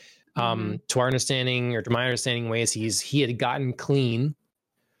addiction. To our understanding, or to my understanding, ways he had gotten clean,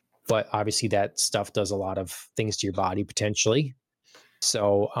 but obviously that stuff does a lot of things to your body potentially.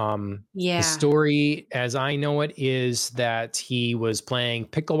 So the story, as I know it, is that he was playing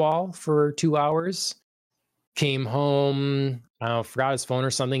pickleball for 2 hours, came home, forgot his phone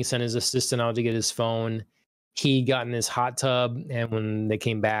or something, sent his assistant out to get his phone, he got in his hot tub, and when they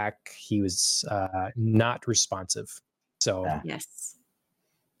came back, he was not responsive. So yes,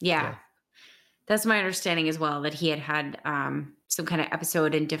 yeah. That's my understanding as well, that he had some kind of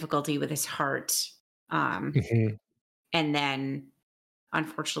episode and difficulty with his heart. Mhm. And then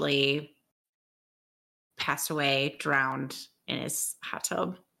unfortunately passed away, drowned in his hot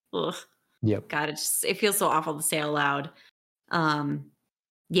tub. Ugh. Yep. God, it feels so awful to say out loud.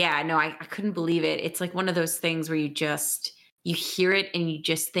 Yeah, no, I couldn't believe it. It's like one of those things where you hear it and you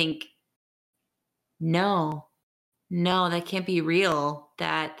just think, no, that can't be real.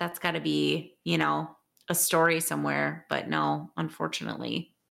 That's got to be, a story somewhere. But no,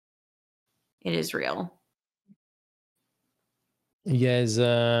 unfortunately, it is real. You guys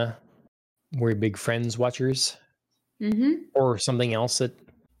were big Friends watchers, Mm-hmm. or something else that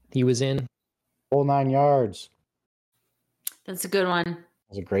he was in? Whole 9 yards. That's a good one. It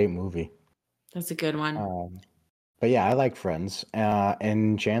was a great movie. That's a good one. But yeah, I like Friends.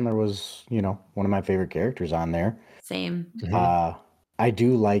 And Chandler was, one of my favorite characters on there. Same. Mhm. I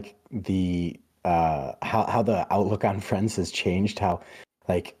do like the how the outlook on Friends has changed, how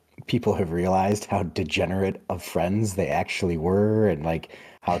like people have realized how degenerate of friends they actually were, and like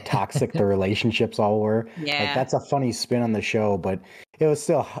how toxic the relationships all were. Yeah. Like that's a funny spin on the show, but it was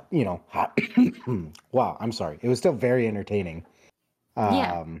still, wow, I'm sorry. It was still very entertaining.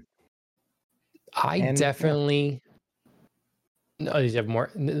 Yeah. I definitely. No, you have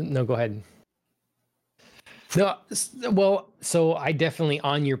more? No, go ahead. No, well, so I definitely,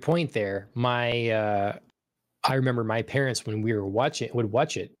 on your point there, I remember my parents, when we would watch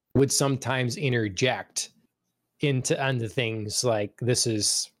it, would sometimes interject onto things like, this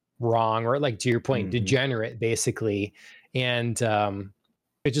is wrong, or like, to your point, degenerate, basically. And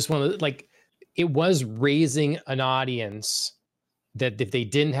it's just one of the, like, it was raising an audience that if they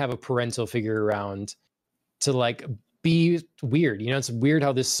didn't have a parental figure around to like be weird, it's weird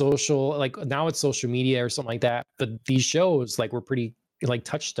how this social, like now it's social media or something like that, but these shows like were pretty like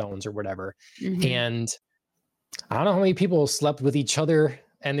touchstones or whatever. Mhm. And I don't know how many people slept with each other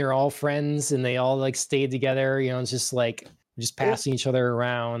and they're all friends and they all like stayed together, it's just like just passing each other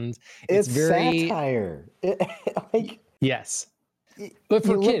around. It's very satire. Yes, but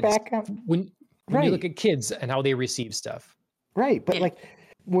for you look kids, back on, when you look at kids and how they receive stuff, right? But Yeah. like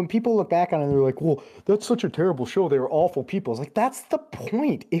when people look back on it, they're like, "Well, that's such a terrible show. They were awful people." It's like, that's the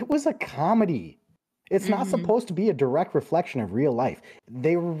point. It was a comedy. It's not supposed to be a direct reflection of real life.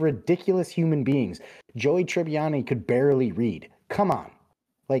 They were ridiculous human beings. Joey Tribbiani could barely read. Come on,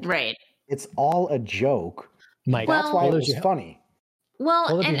 like, Right. it's all a joke. Mike. That's why it hold up was your- funny. Well,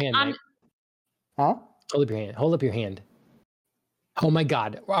 Hold up your and hand, Mike. Huh? Hold up your hand. Hold up your hand. Oh my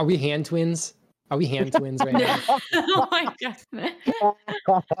God. Are we hand twins? Are we hand twins right now? oh my God.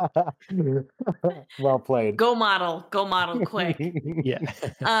 Well played. Go model quick. Yeah.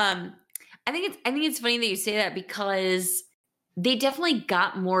 I think it's funny that you say that, because they definitely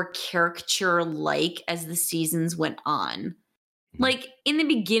got more caricature like as the seasons went on. Like in the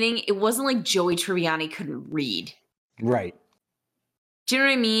beginning, it wasn't like Joey Tribbiani couldn't read. Right. Do you know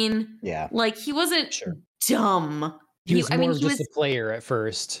what I mean? Yeah. Like he wasn't Sure. dumb. He was more of just a player at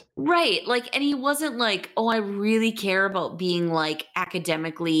first. Right. Like, and he wasn't like, oh, I really care about being like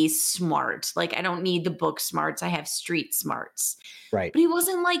academically smart. Like, I don't need the book smarts. I have street smarts. Right. But he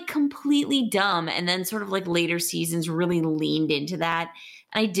wasn't like completely dumb. And then sort of like later seasons really leaned into that.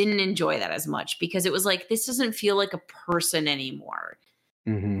 And I didn't enjoy that as much, because it was like, this doesn't feel like a person anymore.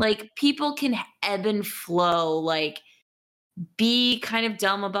 Like people can ebb and flow, like be kind of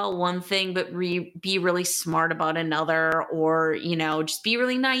dumb about one thing, but be really smart about another, or, just be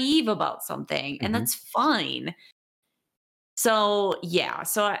really naive about something. And that's fine. So, yeah.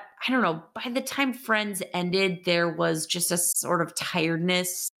 So I don't know. By the time Friends ended, there was just a sort of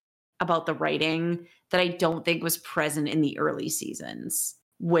tiredness about the writing that I don't think was present in the early seasons,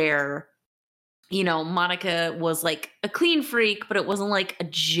 where, Monica was like a clean freak, but it wasn't like a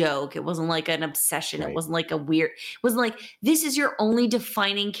joke. It wasn't like an obsession. Right. It wasn't like it wasn't like, this is your only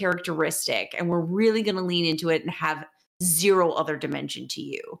defining characteristic, and we're really going to lean into it and have zero other dimension to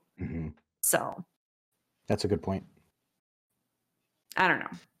you. So that's a good point. I don't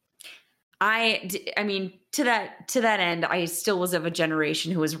know. I mean, to that end, I still was of a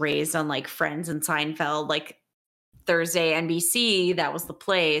generation who was raised on like Friends and Seinfeld, like Thursday NBC. That was the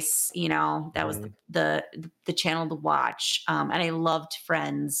place, that was the channel to watch. And I loved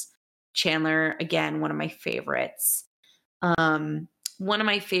Friends. Chandler, again, one of my favorites. One of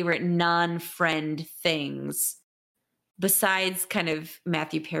my favorite non-Friend things, besides kind of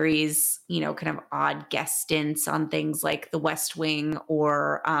Matthew Perry's, kind of odd guest stints on things like The West Wing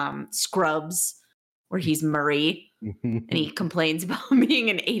or Scrubs, where he's Murray and he complains about being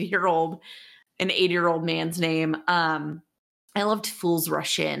an 8-year-old man's name. I loved Fools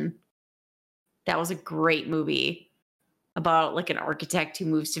Rush In. That was a great movie about like an architect who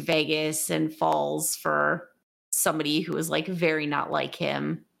moves to Vegas and falls for somebody who was like very not like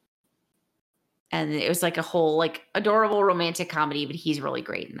him. And it was like a whole like adorable romantic comedy, but he's really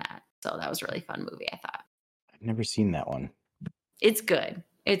great in that. So that was a really fun movie, I thought. I've never seen that one. It's good.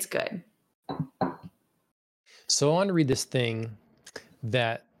 It's good. So I want to read this thing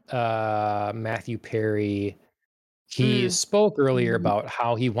that Matthew Perry, he spoke earlier about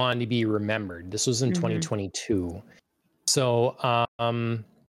how he wanted to be remembered. This was in 2022. So I'd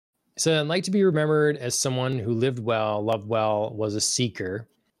like to be remembered as someone who lived well, loved well, was a seeker.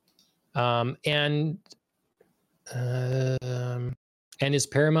 And his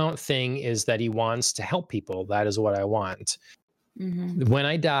paramount thing is that he wants to help people. That is what I want. When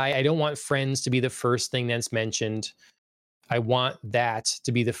I die, I don't want friends to be the first thing that's mentioned. I want that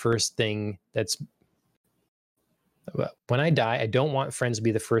to be the first thing that's... When I die, I don't want friends to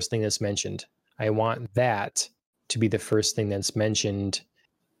be the first thing that's mentioned. I want that to be the first thing that's mentioned.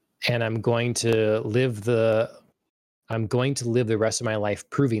 And I'm going to live the rest of my life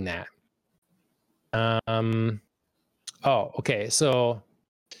proving that. Okay. So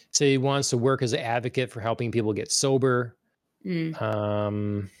he wants to work as an advocate for helping people get sober.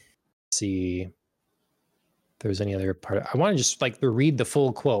 Let's see if there's any other part. I want to just like read the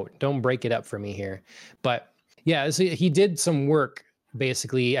full quote. Don't break it up for me here. But yeah, so he did some work.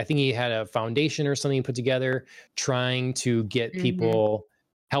 Basically, I think he had a foundation or something put together trying to get people,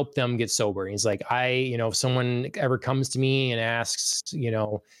 help them get sober. And he's like, if someone ever comes to me and asks,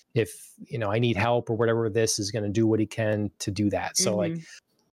 if, I need help or whatever, this is going to do what he can to do that. So like,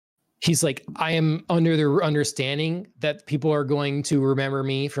 he's like, I am under the understanding that people are going to remember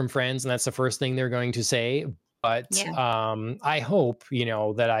me from friends, and that's the first thing they're going to say. But I hope,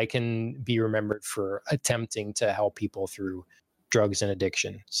 that I can be remembered for attempting to help people through drugs and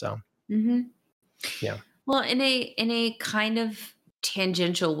addiction. So, yeah. Well, in a kind of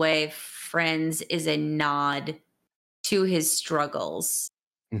tangential way, Friends is a nod to his struggles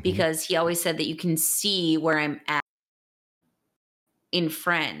because he always said that you can see where I'm at in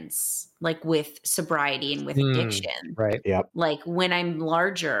Friends, like with sobriety and with addiction. Right. Yep. Like when I'm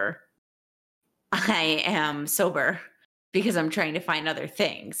larger, I am sober because I'm trying to find other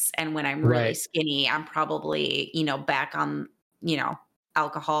things. And when I'm really skinny, I'm probably, back on,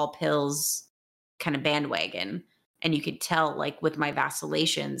 alcohol, pills kind of bandwagon. And you could tell like with my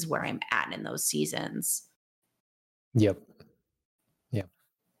vacillations where I'm at in those seasons. Yep.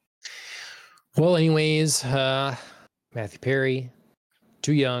 Well, anyways, Matthew Perry,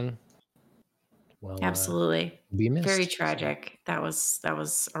 too young. Well, absolutely. Be missed. Very tragic. That was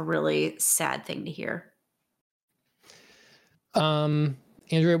a really sad thing to hear.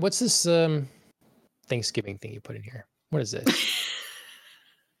 Andrea, what's this Thanksgiving thing you put in here? What is it?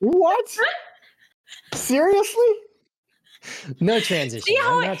 What? Seriously? No transition. See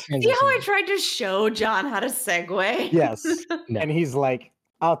how I tried to show John how to segue? Yes. No. And he's like,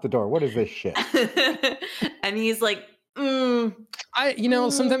 out the door. What is this shit? And he's like,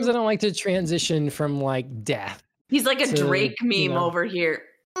 sometimes I don't like to transition from like death. He's like a Drake meme over here.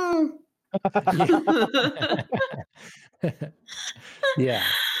 Yeah.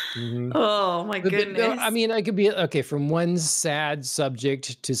 Oh my goodness. I could be from one sad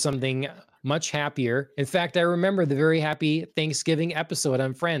subject to something much happier. In fact, I remember the very happy Thanksgiving episode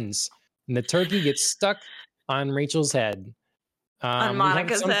on Friends, and the turkey gets stuck on Rachel's head. On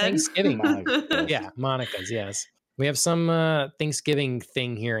Monica's head. Thanksgiving. Yeah, Monica's. Yes, we have some Thanksgiving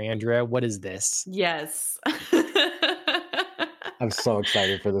thing here, Andrea. What is this? Yes. I'm so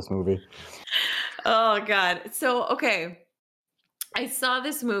excited for this movie. Oh God. So okay. I saw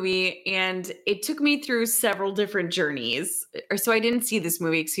this movie and it took me through several different journeys. So I didn't see this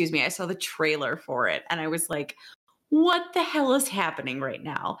movie, excuse me. I saw the trailer for it and I was like, what the hell is happening right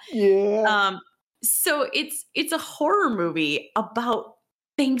now? Yeah. So it's a horror movie about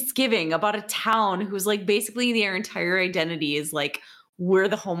Thanksgiving, about a town who's like basically their entire identity is like, we're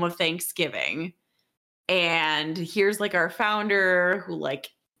the home of Thanksgiving. And here's like our founder who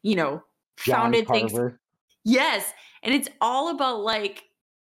founded Thanksgiving. Yes. And it's all about like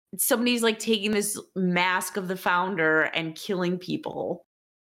somebody's like taking this mask of the founder and killing people.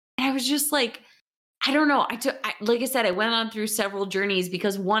 And I was just like, I don't know. Like I said, I went on through several journeys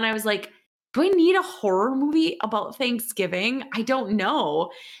because one, I was like, do I need a horror movie about Thanksgiving? I don't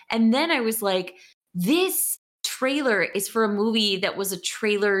know. And then I was like, this trailer is for a movie that was a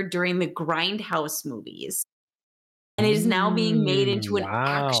trailer during the Grindhouse movies. and it is now being made into an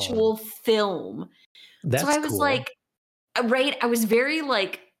Wow. actual film. That's so I was cool. like, right, I was very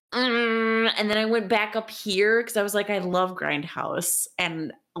like, and then I went back up here because I was like, I love Grindhouse,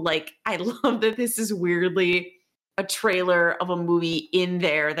 and like I love that this is weirdly a trailer of a movie in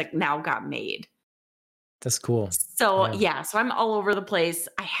there that now got made. That's cool. So yeah, so I'm all over the place.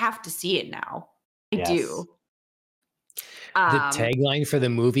 I have to see it now. I do. The tagline for the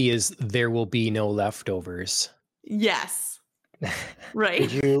movie is "There will be no leftovers." Yes. Right.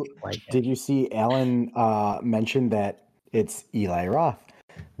 Did you see Alan mention that it's Eli Roth?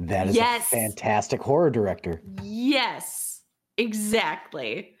 That is a fantastic horror director. Yes,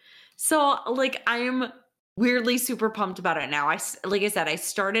 exactly. So like I am weirdly super pumped about it now. Like I said, I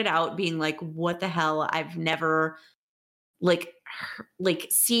started out being like, what the hell? I've never like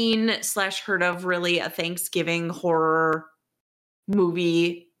seen / heard of really a Thanksgiving horror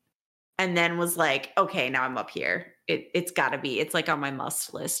movie, and then was like, okay, now I'm up here. It's gotta be. It's like on my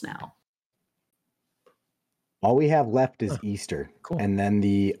must list now. All we have left is Easter. Cool. And then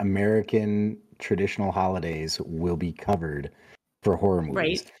the American traditional holidays will be covered for horror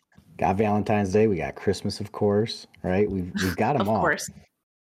movies. Right. Got Valentine's Day, we got Christmas, of course, right? We've got them all. Of course.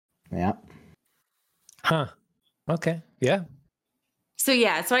 Yeah. Huh. Okay. Yeah. So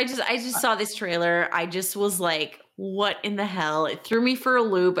yeah, so I just saw this trailer. I just was like, what in the hell? It threw me for a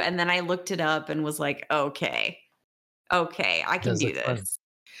loop, and then I looked it up and was like, okay, I can do this. Fun.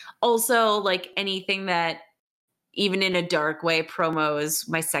 Also, like anything that even in a dark way, promo is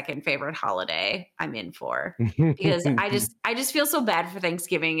my second favorite holiday I'm in for, because I just feel so bad for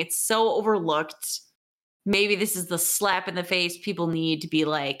Thanksgiving. It's so overlooked. Maybe this is the slap in the face people need to be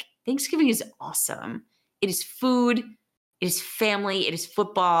like, Thanksgiving is awesome. It is food. It is family. It is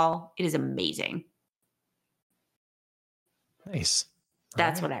football. It is amazing. Nice.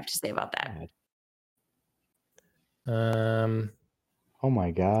 That's what I have to say about that. Oh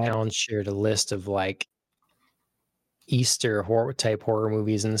my God. Alan shared a list of like Easter horror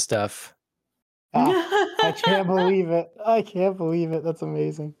movies and stuff. I can't believe it. I can't believe it. That's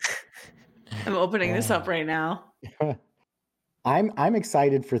amazing. I'm opening this up right now. I'm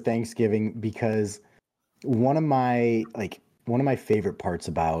excited for Thanksgiving because one of my favorite parts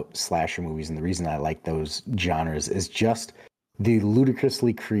about slasher movies, and the reason I like those genres, is just the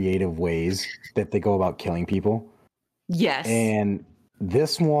ludicrously creative ways that they go about killing people. Yes. And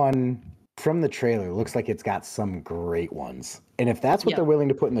this one from the trailer looks like it's got some great ones. And if that's what they're willing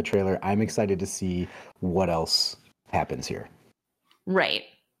to put in the trailer, I'm excited to see what else happens here. Right.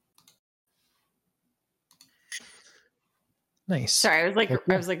 Nice. Sorry, I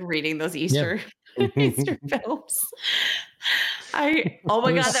was like reading those Easter Easter films. Oh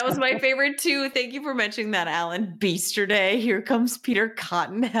my God, that was my favorite too. Thank you for mentioning that, Alan. Beaster Day. Here comes Peter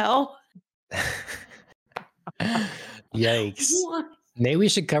Cottonhell. Yikes. What? Maybe we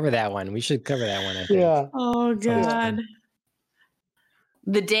should cover that one. I think. Yeah. Oh God.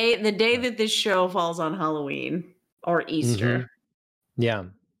 The day that this show falls on Halloween or Easter. Mm-hmm. Yeah.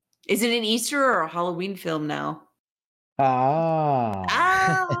 Is it an Easter or a Halloween film now? I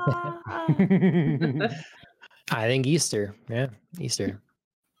think Easter. Yeah, Easter.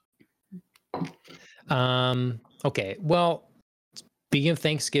 Okay. Well, speaking of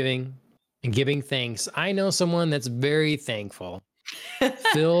Thanksgiving and giving thanks, I know someone that's very thankful.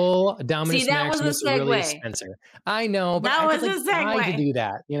 Phil Dominus Maximus Aurelius Spencer. I know, but I was a segue to do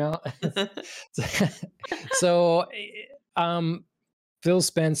that, you know. So, Phil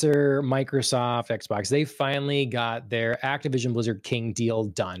Spencer, Microsoft, Xbox, they finally got their Activision Blizzard King deal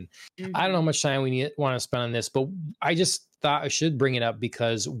done. Mm-hmm. I don't know how much time we want to spend on this, but I just thought I should bring it up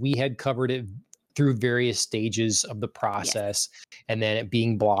because we had covered it through various stages of the process and then it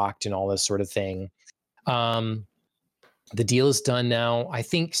being blocked and all this sort of thing. The deal is done now. I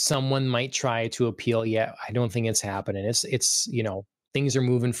think someone might try to appeal. Yeah, I don't think it's happening. It's things are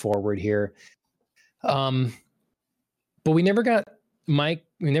moving forward here. But we never got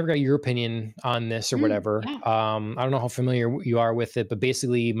your opinion on this or whatever. Yeah. I don't know how familiar you are with it, but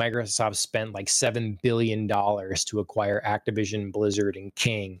basically Microsoft spent like $7 billion to acquire Activision, Blizzard, and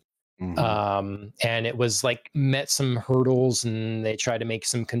King. Mm-hmm. And it was like met some hurdles and they tried to make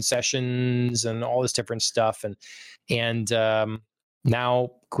some concessions and all this different stuff. And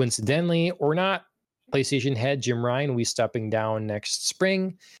now, coincidentally or not, PlayStation head Jim Ryan will be stepping down next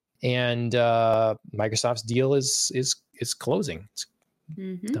spring, and Microsoft's deal is closing. It's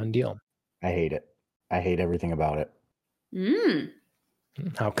a done deal. I hate it. I hate everything about it.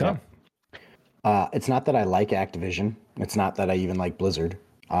 How come? It's not that I like Activision. It's not that I even like Blizzard.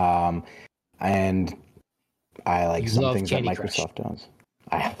 And I like some things that Microsoft does.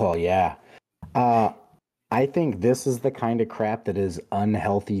 I think this is the kind of crap that is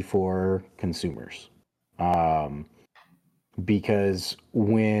unhealthy for consumers. Because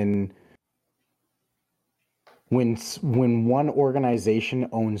when one organization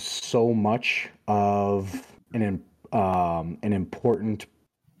owns so much of an important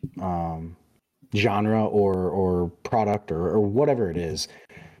genre or product or whatever it is,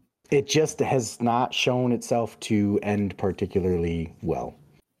 it just has not shown itself to end particularly well.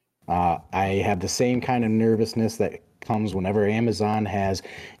 I have the same kind of nervousness that comes whenever Amazon has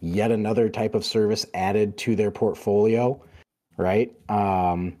yet another type of service added to their portfolio, right?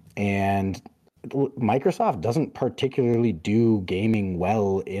 And Microsoft doesn't particularly do gaming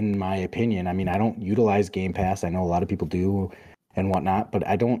well, in my opinion. I mean, I don't utilize Game Pass. I know a lot of people do and whatnot, but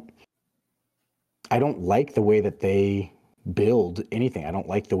I don't like the way that they build anything. I don't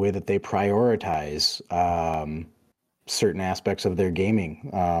like the way that they prioritize certain aspects of their gaming,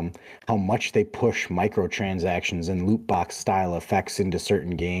 how much they push microtransactions and loot box style effects into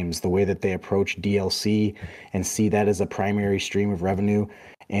certain games, the way that they approach DLC and see that as a primary stream of revenue,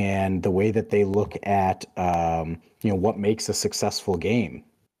 and the way that they look at what makes a successful game,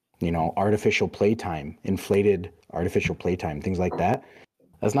 artificial playtime, inflated artificial playtime, things like that.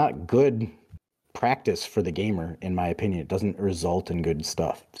 That's not good practice for the gamer, in my opinion. It doesn't result in good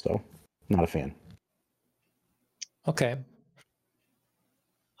stuff. So, not a fan. Okay.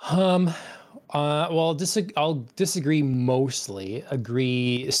 Well, I'll disagree mostly,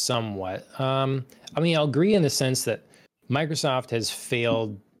 agree somewhat. I mean, I'll agree in the sense that Microsoft has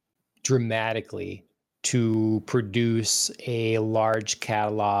failed dramatically to produce a large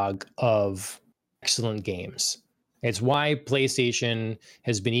catalog of excellent games. It's why PlayStation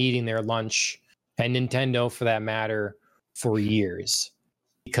has been eating their lunch, and Nintendo for that matter, for years,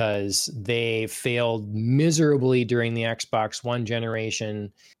 because they failed miserably during the Xbox One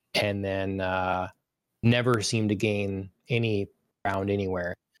generation and then never seemed to gain any ground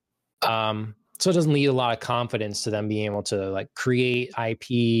anywhere. So it doesn't lead a lot of confidence to them being able to like create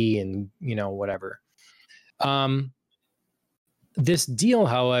IP and whatever. This deal,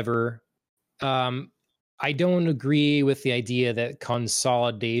 however, I don't agree with the idea that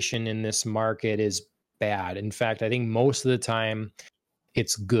consolidation in this market is bad. In fact, I think most of the time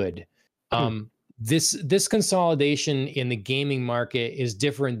it's good. This consolidation in the gaming market is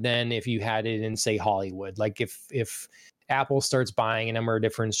different than if you had it in, say, Hollywood. Like if Apple starts buying a number of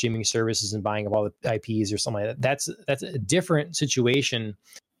different streaming services and buying up all the IPs or something like that, that's a different situation,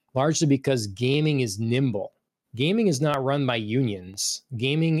 largely because gaming is nimble. Gaming is not run by unions.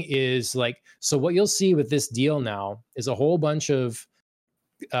 Gaming is so what you'll see with this deal now is a whole bunch of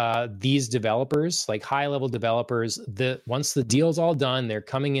these developers, like high-level developers, once the deal's all done, they're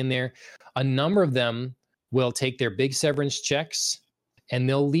coming in there. A number of them will take their big severance checks and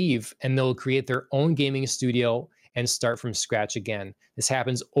they'll leave and they'll create their own gaming studio and start from scratch again. This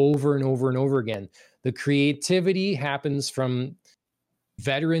happens over and over and over again. The creativity happens from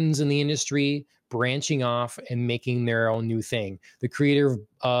veterans in the industry branching off and making their own new thing. The creator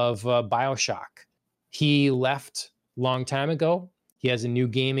of BioShock, he left a long time ago. He has a new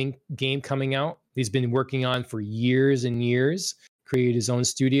game coming out. He's been working on for years and years, created his own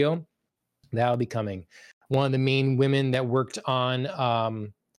studio. That'll be coming. One of the main women that worked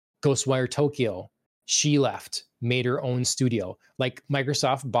on Ghostwire Tokyo, she left, made her own studio. Like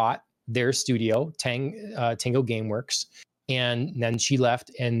Microsoft bought their studio, Tango Gameworks, and then she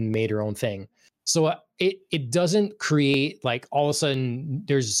left and made her own thing. So it doesn't create like all of a sudden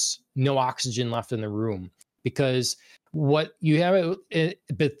there's no oxygen left in the room, because what you have at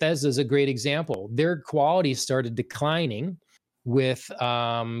Bethesda is a great example. Their quality started declining with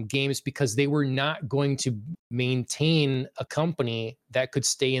games because they were not going to maintain a company that could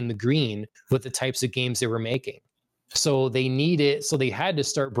stay in the green with the types of games they were making. So they had to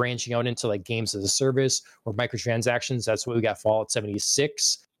start branching out into like games as a service or microtransactions. That's why we got Fallout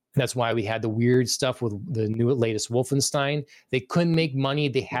 76. That's why we had the weird stuff with the latest Wolfenstein. They couldn't make money.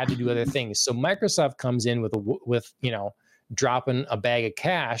 They had to do other things. So Microsoft comes in with dropping a bag of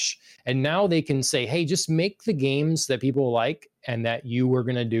cash, and now they can say, hey, just make the games that people like and that you were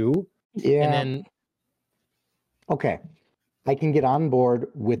going to do. Yeah. And then. Okay. I can get on board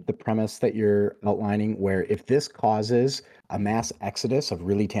with the premise that you're outlining, where if this causes a mass exodus of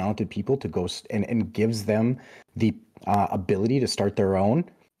really talented people to go and gives them the ability to start their own,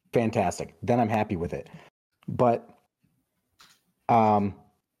 fantastic. Then I'm happy with it. But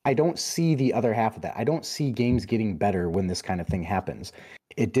I don't see the other half of that. I don't see games getting better when this kind of thing happens.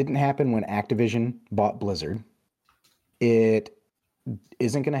 It didn't happen when Activision bought Blizzard. It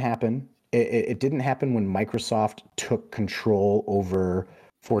isn't going to happen. It didn't happen when Microsoft took control over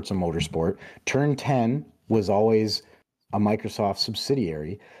Forza Motorsport. Turn 10 was always a Microsoft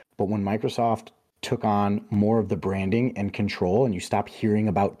subsidiary. But when Microsoft took on more of the branding and control, and you stop hearing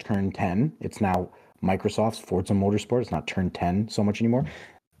about Turn 10, it's now Microsoft's Forza Motorsport. It's not Turn 10 so much anymore.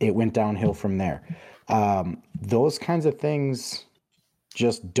 It went downhill from there. Those kinds of things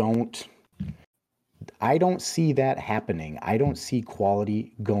just don't. I don't see that happening. I don't see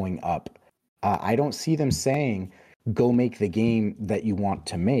quality going up. I don't see them saying, go make the game that you want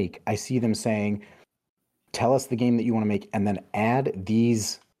to make. I see them saying, tell us the game that you want to make, and then add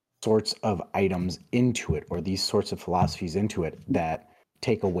these sorts of items into it, or these sorts of philosophies into it that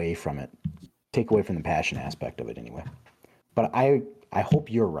take away from it, take away from the passion aspect of it anyway. But I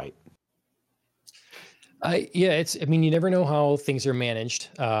hope you're right. Yeah, I mean, you never know how things are managed.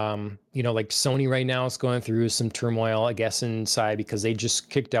 Like Sony right now is going through some turmoil, I guess, inside because they just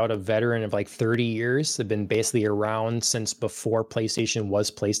kicked out a veteran of like 30 years. They've been basically around since before PlayStation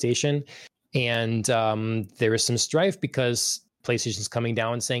was PlayStation. And there is some strife because PlayStation's coming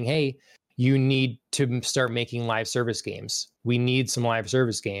down and saying, hey, you need to start making live service games. We need some live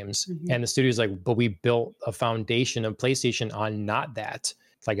service games. Mm-hmm. And the studio's like, but we built a foundation of PlayStation on not that.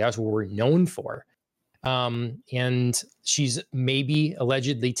 It's like, that's what we're known for. And she's maybe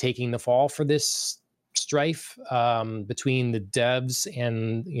allegedly taking the fall for this strife between the devs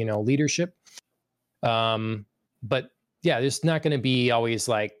and, leadership. But yeah, there's not going to be always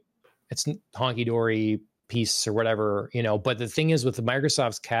like, it's honky-dory piece or whatever, but the thing is with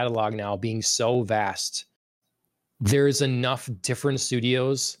Microsoft's catalog now being so vast, there's enough different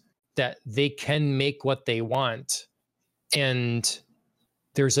studios that they can make what they want. And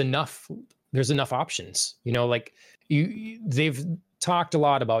there's enough options, they've talked a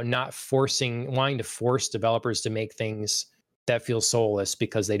lot about wanting to force developers to make things that feel soulless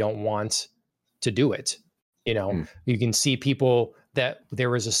because they don't want to do it. You can see people that there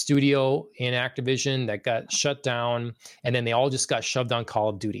was a studio in Activision that got shut down and then they all just got shoved on Call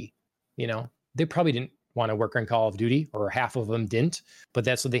of Duty. They probably didn't want to work on Call of Duty, or half of them didn't, but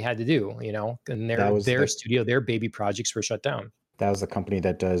that's what they had to do, and their studio, their baby projects were shut down. That was the company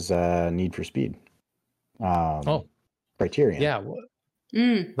that does Need for Speed. Criterion. Yeah.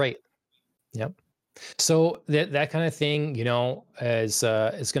 Right. Yep. So that kind of thing, is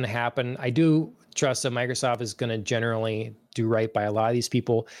going to happen. I do trust that Microsoft is going to generally do right by a lot of these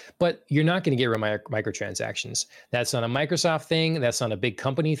people, but you're not going to get rid of microtransactions. That's not a Microsoft thing. That's not a big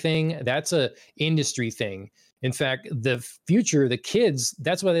company thing. That's a industry thing. In fact, the future, the kids,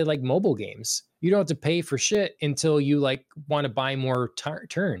 that's why they like mobile games. You don't have to pay for shit until you want to buy more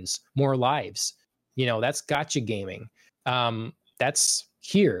turns, more lives. That's gacha gaming. That's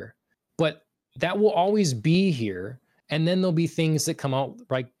here, but that will always be here. And then there'll be things that come out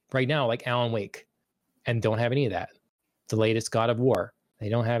right now, like Alan Wake, and don't have any of that. The latest God of War, they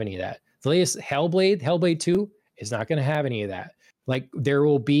don't have any of that. The latest Hellblade 2 is not going to have any of that. There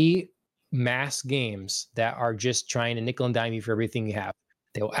will be mass games that are just trying to nickel and dime you for everything you have.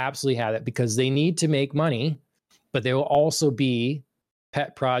 They will absolutely have that because they need to make money, but there will also be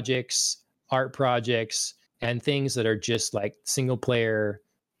pet projects, art projects, and things that are just like single player,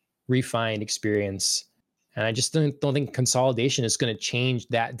 refined experience. And I just don't think consolidation is going to change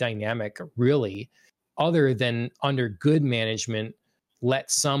that dynamic really, other than under good management,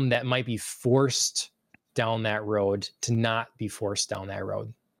 let some that might be forced down that road to not be forced down that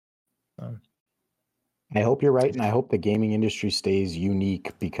road. I hope you're right, and I hope the gaming industry stays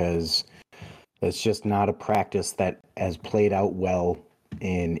unique because it's just not a practice that has played out well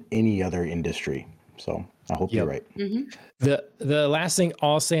in any other industry. So I hope you're right. Mm-hmm. The last thing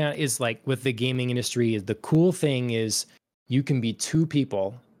I'll say on is with the gaming industry, the cool thing is you can be two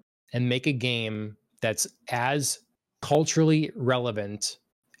people and make a game that's as culturally relevant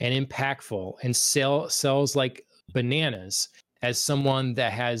and impactful and sells like bananas as someone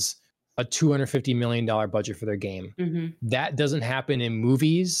that has a $250 million budget for their game. Mm-hmm. That doesn't happen in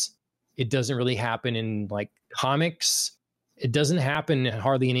movies. It doesn't really happen in comics. It doesn't happen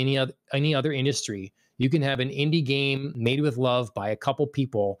hardly in any other industry. You can have an indie game made with love by a couple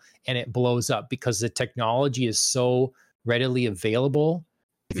people and it blows up because the technology is so readily available.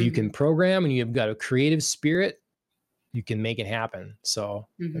 If you can program and you've got a creative spirit, you can make it happen. So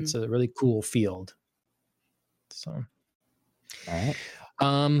it's a really cool field. So, all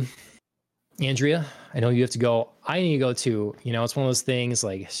right. Andrea, I know you have to go. I need to go too. It's one of those things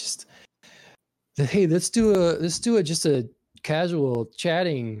it's just, hey, let's do just a casual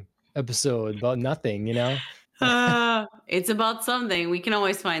chatting episode about nothing, It's about something. We can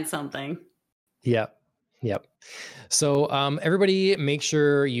always find something. Yeah. Yep. So everybody make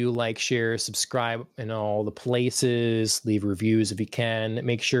sure you like, share, subscribe in all the places, leave reviews if you can.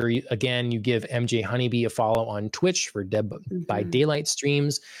 Make sure you give MJ Honeybee a follow on Twitch for Dead by Daylight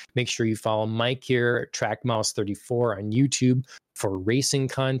streams. Make sure you follow Mike here at TrackMouse34 on YouTube for racing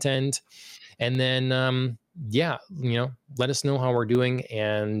content. And then let us know how we're doing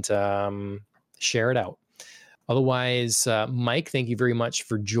and share it out. Otherwise, Mike, thank you very much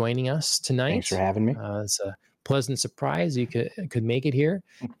for joining us tonight. Thanks for having me. It's a pleasant surprise you could make it here.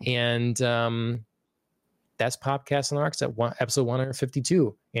 And that's Popcast on the Rocks at episode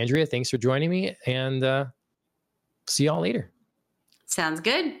 152. Andrea, thanks for joining me, and see y'all later. Sounds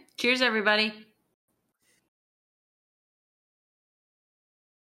good. Cheers, everybody.